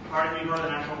not part of Ghidorah, the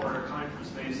natural order, coming from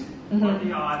space, what are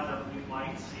the odds that we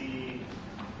might see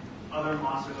other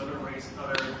monsters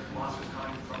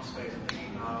coming from space? I'm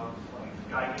thinking of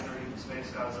Gigan or even Space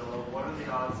Godzilla. What are the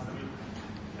odds?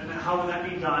 And then how would that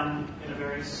be done in a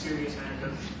very serious manner?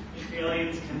 Because if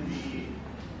aliens can be,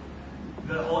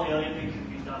 the whole alien thing can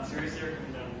be done seriously, or can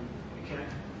be done, we can't.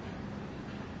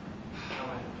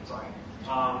 Sorry.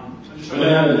 I'm just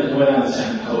trying Without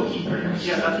sounding hokey, pretty much.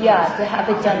 Yeah, to have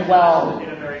it done well. In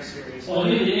a very serious way. Well,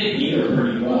 it beat her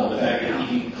pretty well. The fact that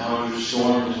he can conjure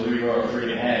storms and regrow a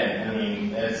freaking head.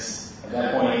 That's, at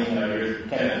that point, you're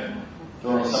kind of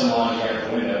throwing some logic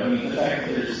out the window. The fact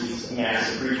that there's these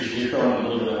massive creatures, you're throwing a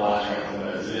little bit of logic out the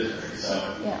window as it is. So,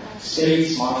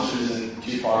 space monsters isn't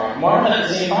too far. Marvel had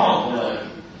the same problem.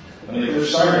 When they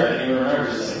first started, I remember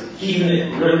just keeping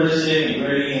it realistic and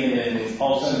gritty, and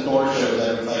all of a sudden Thor shows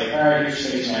up. It's like, all right, you're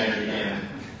space manager again.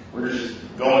 We're just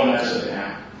going nuts with it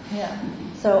now. Yeah.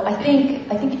 So I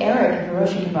think Eric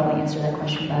Hiroshi can probably answer that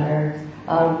question better.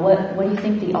 What do you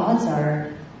think the odds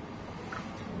are?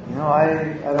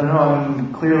 I don't know. I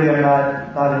mean, clearly I'm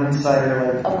not an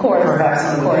insider like perhaps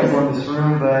some of the people in this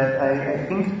room, but I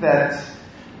think that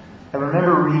I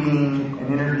remember reading an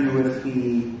interview with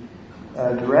the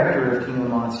director of King of the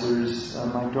Monsters,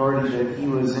 Mike Doherty, that he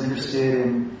was interested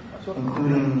in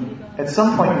including at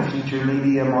some point in the future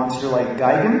maybe a monster like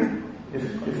Gigan. If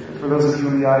for those of you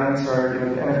in the audience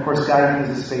and of course Gigan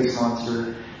is a space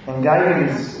monster, and Gigan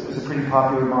is a pretty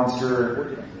popular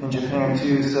monster in Japan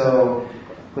too. So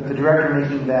with the director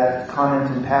making that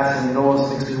comment in passing, it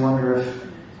almost makes me wonder if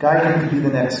Gigan could be the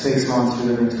next space monster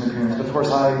that makes an appearance. But of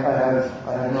course, I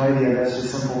have no idea. That's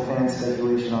just simple fan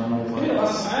speculation on my part.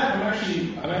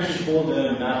 I'm actually told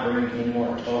them not bringing any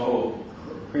more Toho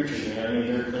creatures in there. I mean,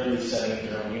 they're clearly setting up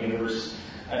their own universe.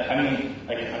 I mean,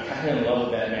 I'm kind of in love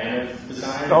with that mammoth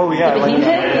design. Oh yeah, like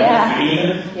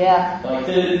Behemoth. Yeah. Like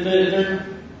they're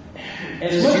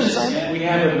as much as we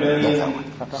have a million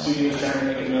studios trying to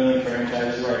make a million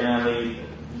franchises right now,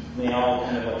 they all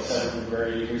kind of like settle for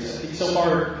very degrees. I think so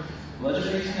far,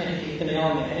 Legendary kind of hit the nail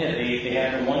on the head. They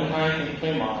have the one kind thing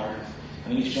between monarchs,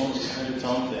 and each one is kind of its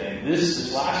own thing.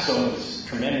 This last one was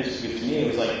tremendous because to me it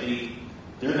was like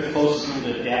they're the closest to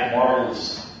the adapt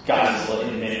Marvel's Godzilla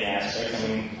in many aspects. I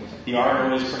mean, the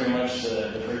art was pretty much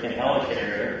the freaking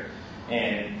helicarrier,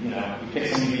 and you pick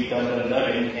somebody to be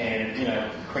Duggan,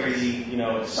 and crazy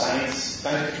science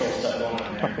patrol stuff going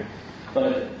on there.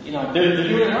 But they're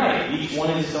doing it right. Each one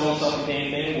is its own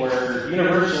self-contained thing. Where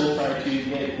Universal tried to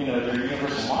get their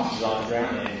Universal monsters off the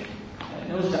ground and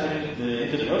nosedive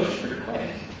into the ocean pretty quick.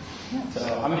 So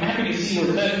I'm happy to see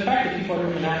the fact that people are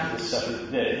coming after this stuff.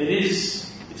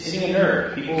 It's hitting a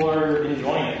nerve. People are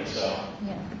enjoying it. So.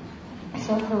 Yeah.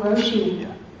 So Hiroshi,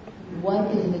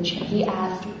 he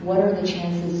asked, what are the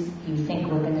chances you think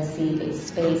we're going to see a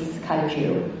space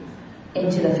kaiju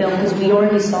into the film? Because we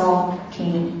already saw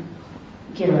King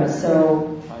Ghidorah.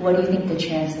 So what do you think the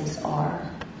chances are,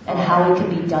 and how it can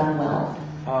be done well?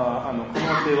 可能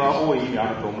性は大いに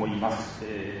あると思います。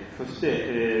そし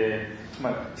て、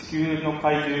地球の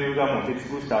怪獣がもう出尽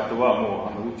くした後は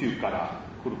もう宇宙から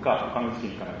来るか他の次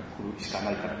元から来るしか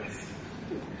ないからです。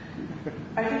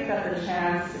I think that the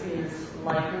chance is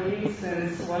likely,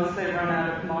 since once they run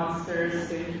out of monsters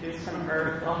to introduce from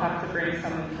Earth, they'll have to bring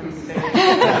someone from space.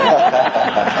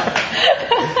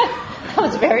 That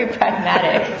was very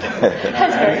pragmatic.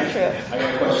 That's very true. I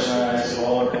got a question I asked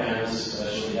all our panelists,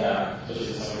 especially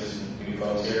some of these new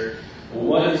folks here.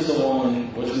 What's the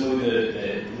movie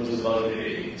that was the bug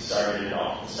that started it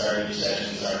all? Started each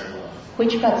session, started love?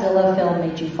 Which Godzilla film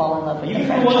made you fall in love with the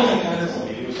franchise? It wasn't Godzilla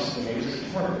movie. It was something, maybe it was a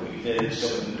different movie that just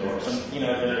opened the door.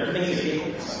 Everything's a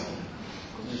gateway to something.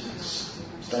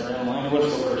 Just start down the line.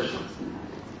 What's the first?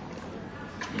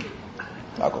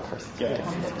 I'll go first. Yeah.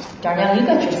 Darnell, you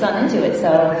got your son into it, so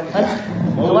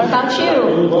what about you?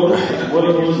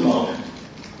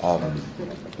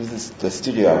 The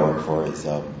studio I work for is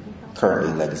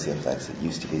currently Legacy Effects. It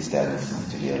used to be Stannis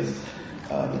Studios.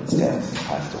 Stannis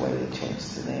passed away, they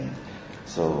changed the name.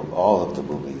 So all of the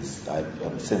movies,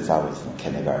 since I was in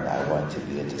kindergarten, I wanted to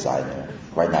be a designer.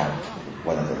 Right now,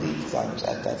 one of the lead designers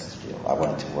at that studio. I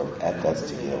wanted to work at that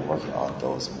studio, working on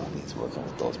those movies, working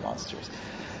with those monsters.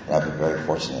 And I've been very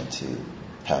fortunate to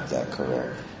have that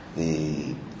career.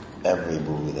 Every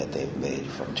movie that they've made,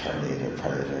 from Terminator,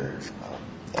 Predator,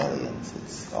 Aliens,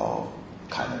 it's all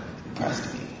kind of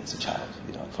impressed me as a child,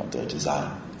 from their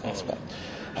design aspect.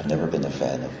 I've never been a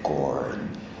fan of gore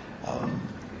and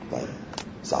like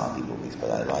zombie movies,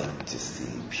 but I like just the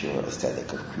pure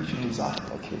aesthetic of creature design,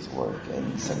 like his work,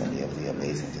 and so many of the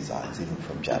amazing designs, even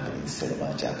from Japanese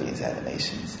cinema, Japanese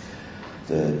animations.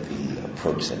 The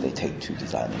approach that they take to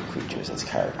designing creatures as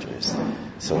characters.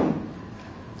 So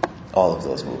all of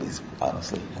those movies,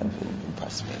 honestly, have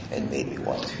impressed me and made me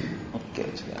want to get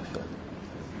into that film.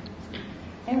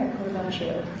 Eric, what about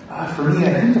you? For me, I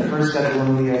think the first Godzilla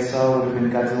movie I saw would have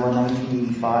been Godzilla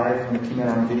 1985 when it came out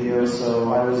on video.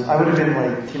 So I would have been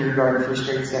like kindergarten, first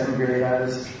grade, second grade. I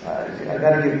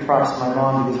got to give props to my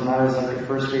mom, because when I was like a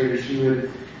first grader, she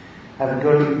would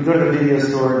go to the video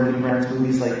store and rent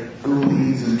movies like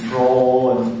Ghoulies and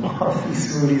Troll and all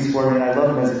these movies for me, and I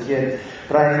loved them as a kid.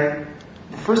 But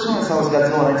the first one I saw was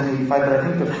Godzilla 1985, but I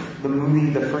think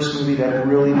the first movie that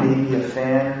really made me a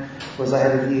fan was I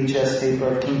had a VHS tape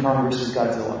of King Kong vs.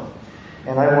 Godzilla.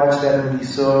 And I watched that movie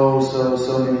so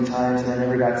many times, and I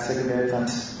never got sick of it. I'm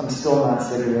still not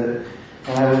sick of it.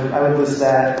 And I would list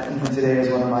that even today as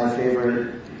one of my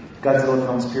favorite Godzilla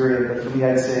films, period. But for me,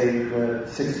 I'd say the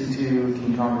 62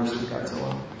 King Kong vs.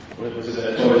 Godzilla. Was it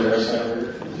that Toys R Us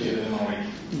ever?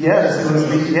 Yes, it was.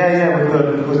 With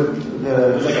the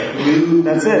like a blue.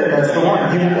 That's it. That's the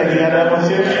one. You had that one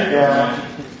too. Yeah.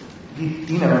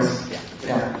 He knows.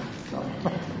 Yeah.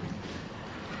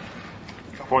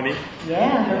 For me?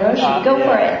 Yeah, Hiroshi, go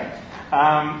for it.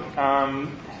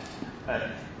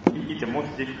 It's the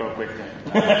most difficult question.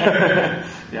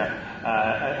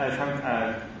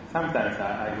 Sometimes I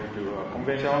go to a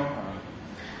convention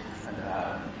and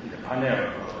in the panel,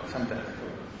 sometimes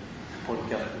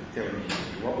podcast tell me,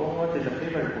 what is the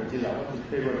favorite Godzilla? What is the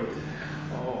favorite?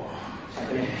 Oh,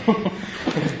 okay.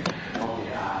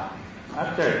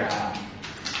 After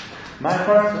my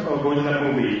first Godzilla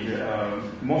movie,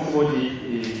 most Godzilla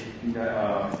is in the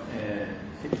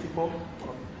 64.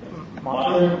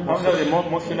 Mothra vs.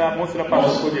 Godzilla.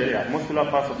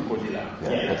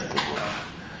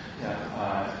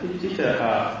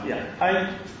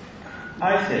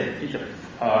 I said it's a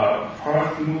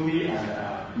first movie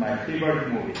and my favorite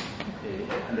movie.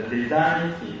 And the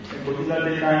design, Godzilla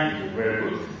design is very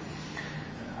good.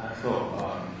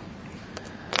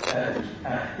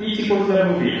 Each Godzilla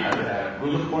movie has a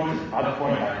good point, bad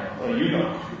point.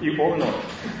 You all know.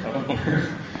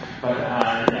 But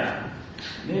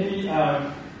maybe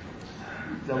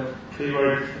the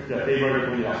favorite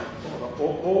movie.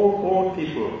 All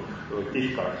people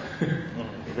difficult,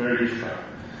 very difficult.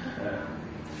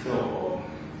 So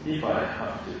if I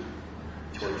have to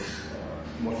choose,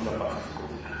 most of us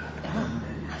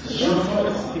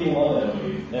Godzilla. People love that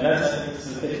movie, and that's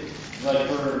the thing. Like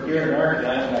for here in America,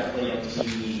 that's what I play on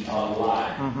TV a lot.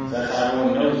 Mm-hmm. So that's how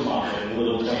everyone knows Mothra and the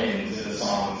Little Twins and the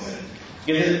songs. And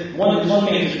because one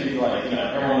thing is really like,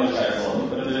 everyone knows Godzilla,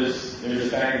 but there's the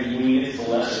fact that when you get to the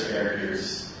lesser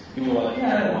characters, people are like,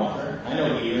 yeah, I know Mothra. I know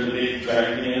Ghidorah, the big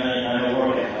dragon, and I know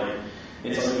Rogan. Like,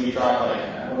 it's like you drop like,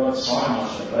 what about Swan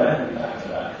Monster? But I haven't talked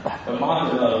about that. But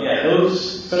Mothra, those,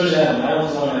 especially that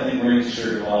was the one I think rings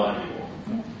true to a lot of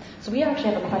people. So we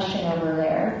actually have a question over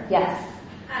there. Yes.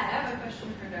 Hi, I have a question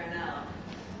for Darnell.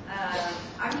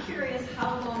 I'm curious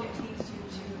how long it takes you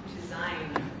to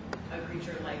design a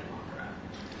creature like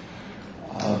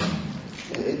Mothra.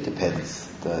 It depends.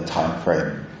 The time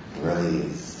frame really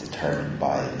is determined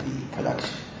by the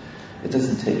production. It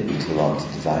doesn't take me too long to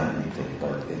design anything,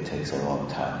 but it takes a long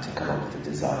time to come up with a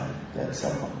design that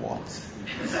someone wants.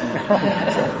 If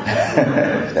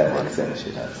that makes sense,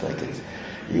 it's like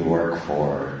you work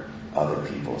for other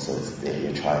people, so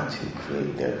you're trying to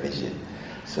create their vision.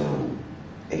 So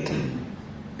it can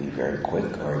be very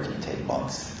quick or it can take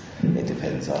months. It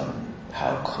depends on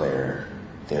how clear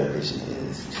their vision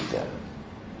is to them.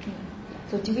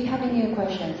 So do we have any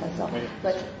questions?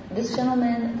 Like this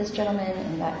gentleman,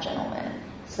 and that gentleman.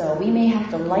 So we may have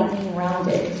to lightning round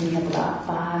it because we have about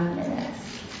 5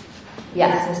 minutes.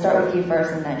 Yes, we'll start with you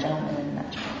first, and that gentleman and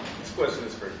that gentleman. This question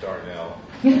is for Darnell.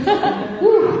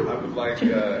 I would like, can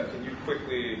you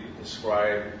quickly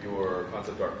describe your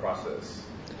concept art process?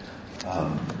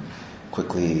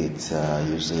 Quickly,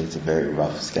 usually it's a very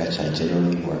rough sketch. I'm a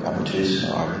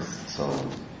traditional artist, so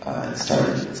it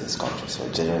started as a sculpture. So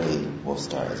generally, we'll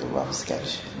start as a rough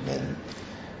sketch, and then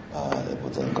it will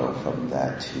then go from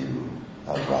that to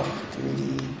a rough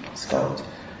 3D sculpt,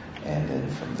 and then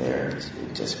from there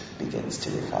it just begins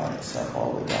to refine itself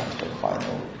all the way down to the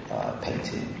final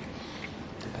painting.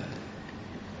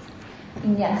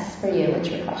 Yes, for you, what's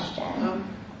your question?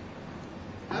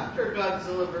 After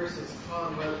Godzilla vs.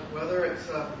 Kong, whether it's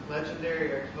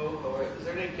Legendary or Toho, is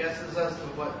there any guesses as to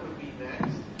what would be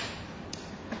next?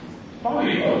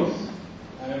 Probably both.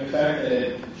 I mean, the fact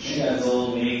that Shin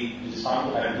Godzilla made is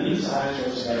probably, I believe, it's the highest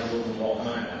grossing Godzilla of all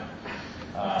time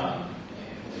now.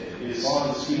 As long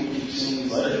as people keep seeing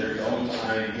these Legendary films,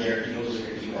 I guarantee those are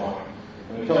going to keep going.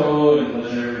 I mean, Toho and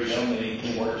Legendary shown they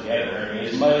can work together. I mean,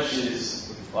 as much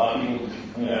as a lot of people,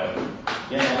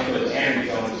 like those anime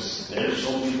films, they're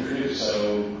still being produced,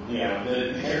 so, the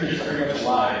characters are very much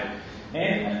alive.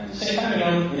 And at the same time,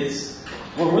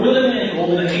 we're living in an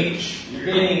golden age. You're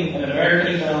getting an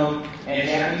American film and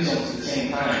Japanese films at the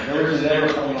same time. There was never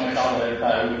a point in my childhood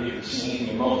that I would be seeing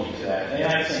anything remotely to that. And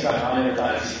at the same time, I never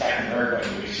thought I'd see Captain America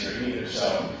movies here either.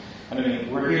 So, I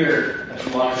mean, we're here as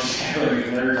the largest gathering of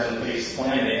nerds on the face of the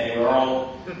planet, and we're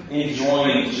all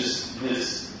enjoying just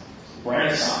this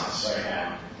renaissance right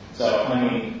now. So, I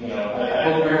mean, I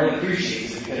hope everyone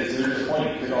appreciates it, because there's a point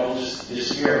it could all just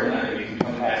disappear overnight. We can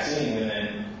come back seeing, and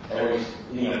then everyone's,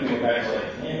 people back to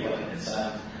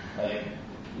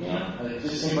it's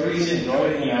just embrace it, enjoy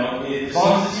it, as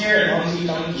long as it's here, as long as you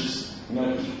come, just,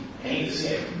 keep paying to see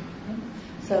it.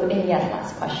 So,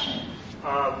 last question.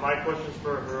 My question's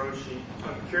for Hiroshi.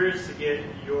 I'm curious to get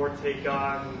your take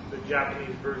on the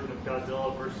Japanese version of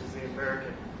Godzilla versus the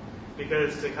American.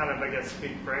 Because to kind of, I guess,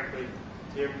 speak frankly,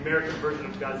 the American version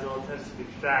of Godzilla tends to be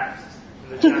fat,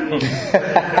 and the Japanese version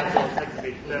of Godzilla tends to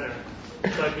be thinner.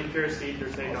 So I'd be curious to get your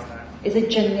take on that. Is it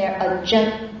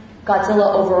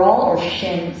Godzilla overall or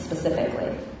Shin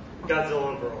specifically?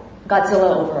 Godzilla overall.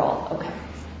 Godzilla overall, okay.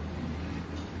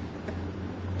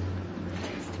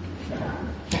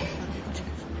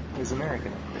 He's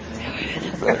American.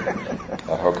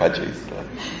 Our whole country's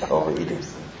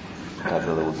overeaters.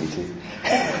 Godzilla would be too.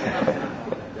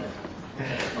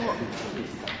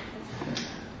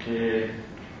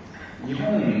 日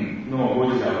本の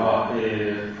ゴジラは、ファ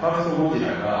ーストゴジ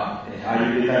ラが、ああ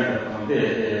いうデザインだったの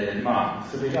で、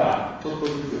それがちょっと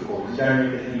ずつ時代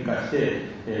に変化して、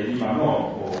今の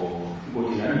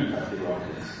ゴジラに至っているわ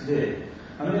けです。で、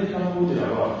アメリカのゴジラ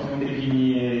は基本的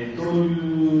に、そう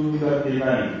いうデザ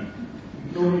イン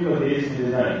そういうのがベースの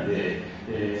デザインで、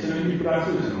それにプラス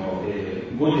その、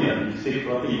ゴジラのリスペク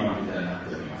トが今のデザインになっ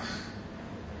ております。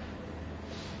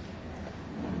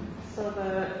So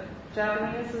the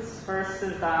Japanese's first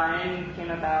design came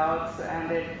about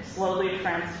and it slowly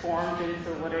transformed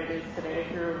into what it is today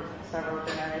through several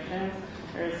generations.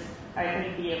 There's, I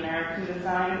think the American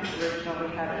design originally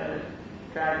had a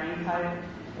dragon type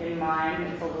in mind.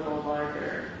 It's a little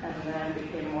larger and then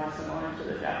became more similar to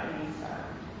the Japanese style.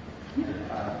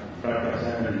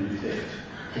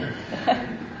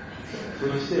そ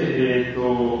して、違いと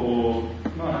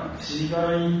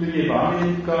いえばア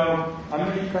メリカ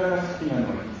が好きなの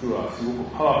は実はすご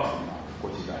くパワフルなゴ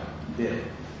ジラで、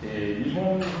日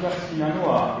本が好きなの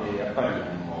は、やっぱり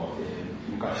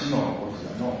昔のゴジ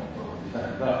ラのデザ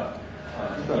インが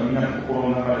実はみんなの心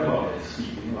の中では好き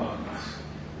というのがあります。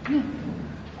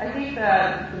I think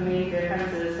that the main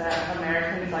difference is that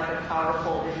Americans like a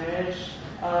powerful image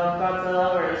of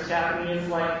Godzilla, whereas Japanese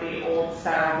like the old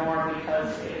style more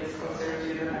because it is closer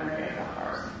to the memory of the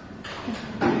heart.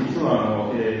 実は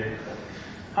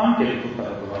アンケートを取った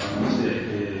ことがありまして、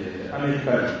アメリ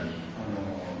カ人に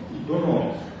ど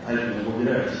のタイプのゴジ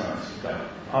ラが一番好きか、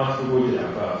ファーストゴジラ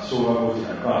か、昭和ゴジ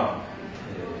ラか、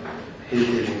平成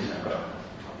ゴジラか。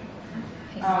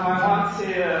I want to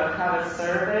have a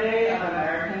survey of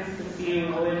Americans to see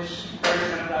which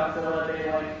version of Godzilla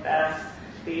they like best.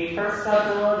 The first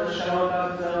Godzilla, the Showa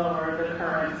Godzilla, or the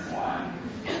current one?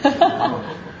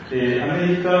 アメ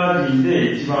リカ人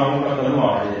で一番多かったの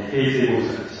は平成ゴジ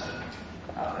ラでした。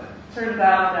Turns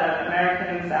out that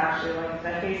Americans actually like the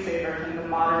Heisei version, the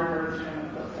modern version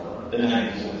of Godzilla. The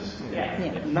 90s ones. Yeah.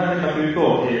 なぜかという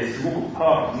と、すごくパ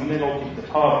ワフル、胸が大きくて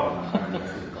パワフルな感じが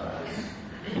するからです。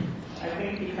I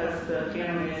think because the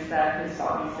feeling is that his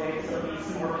body stays, so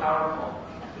he's more powerful.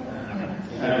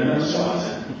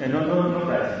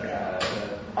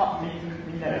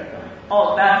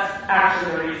 Oh, that's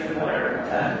actually the reason why.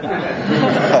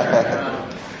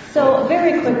 So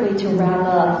very quickly to wrap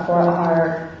up for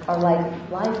our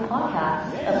live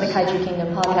podcast of the Kaiju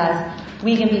Kingdom podcast,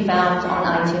 we can be found on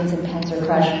iTunes and Panzer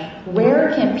Crush.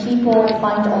 Where can people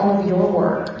find all of your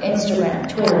work? Instagram,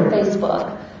 Twitter,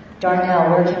 Facebook. Darnell,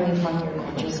 where can we find your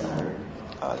images?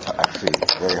 Actually,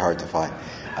 it's very hard to find.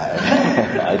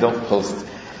 I don't post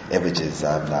images.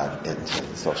 I'm not into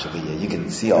social media. You can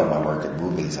see all my work in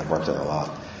movies. I've worked on a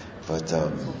lot, but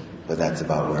that's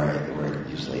about where it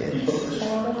usually is.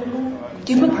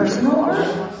 Do you put personal art?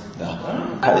 No,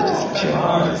 kind of just chill.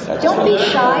 Don't be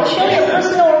shy. Show your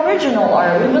personal original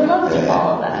art. We would love to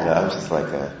follow that. I'm just like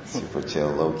a super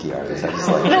chill, low-key artist. I just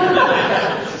like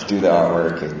just do the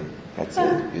artwork and that's it.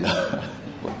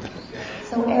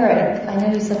 So Eric, I know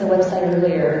you said the website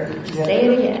earlier. Say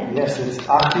it again. Yes, it's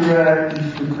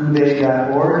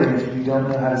akiraifukube.org, and if you don't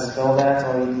know how to spell that,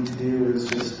 all you need to do is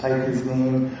just type his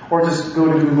name, or just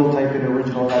go to Google, type in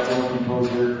original Godzilla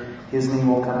composer. His name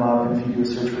will come up, and if you do a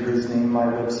search for his name, my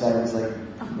website is like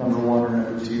number 1 or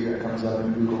number 2 that comes up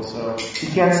in Google. So if you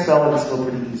can't spell it, it's still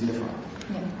pretty easy to find.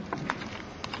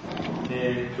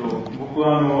 僕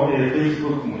は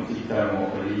Facebook も Twitter も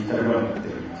Instagram もやって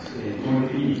おります。基本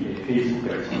的に Facebook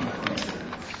が一番活動しており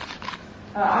ます。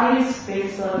I use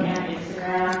Facebook and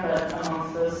Instagram, but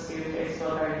amongst those two,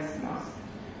 Facebook I use the most.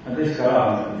 ですから、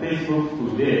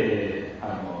Facebook で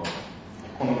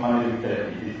このパネルみたいに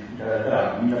いただいた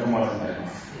らみんな友達になりま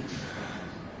す。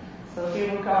So if you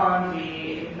look on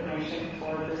the information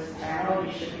for this panel,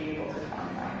 you should be able to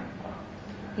find mine.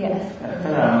 Yes.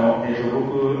 ただ僕い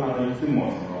つ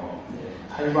も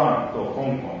台湾と香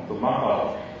港とマカ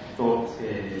オと、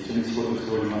一緒に仕事をし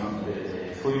ておりますの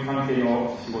で、そういう関係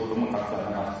の仕事もたくさん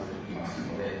話しています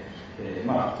ので、ち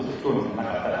ょっと興味がな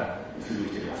かったらスルー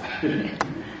してください。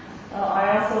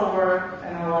I also work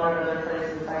in a lot of other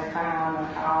places, like Taiwan,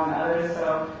 Macau, and others,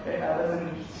 so if that doesn't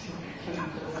mean you can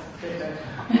just skip it.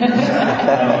 よ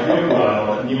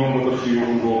く日本語と中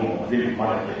国語も全部混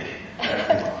ぜてやっ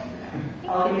てます。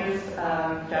I'll use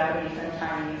Japanese and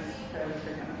Chinese very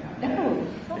frequently.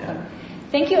 Oh, awesome.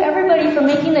 Thank you everybody for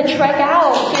making the trek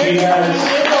out here to the San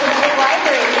Diego Public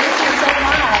Library. Thank you.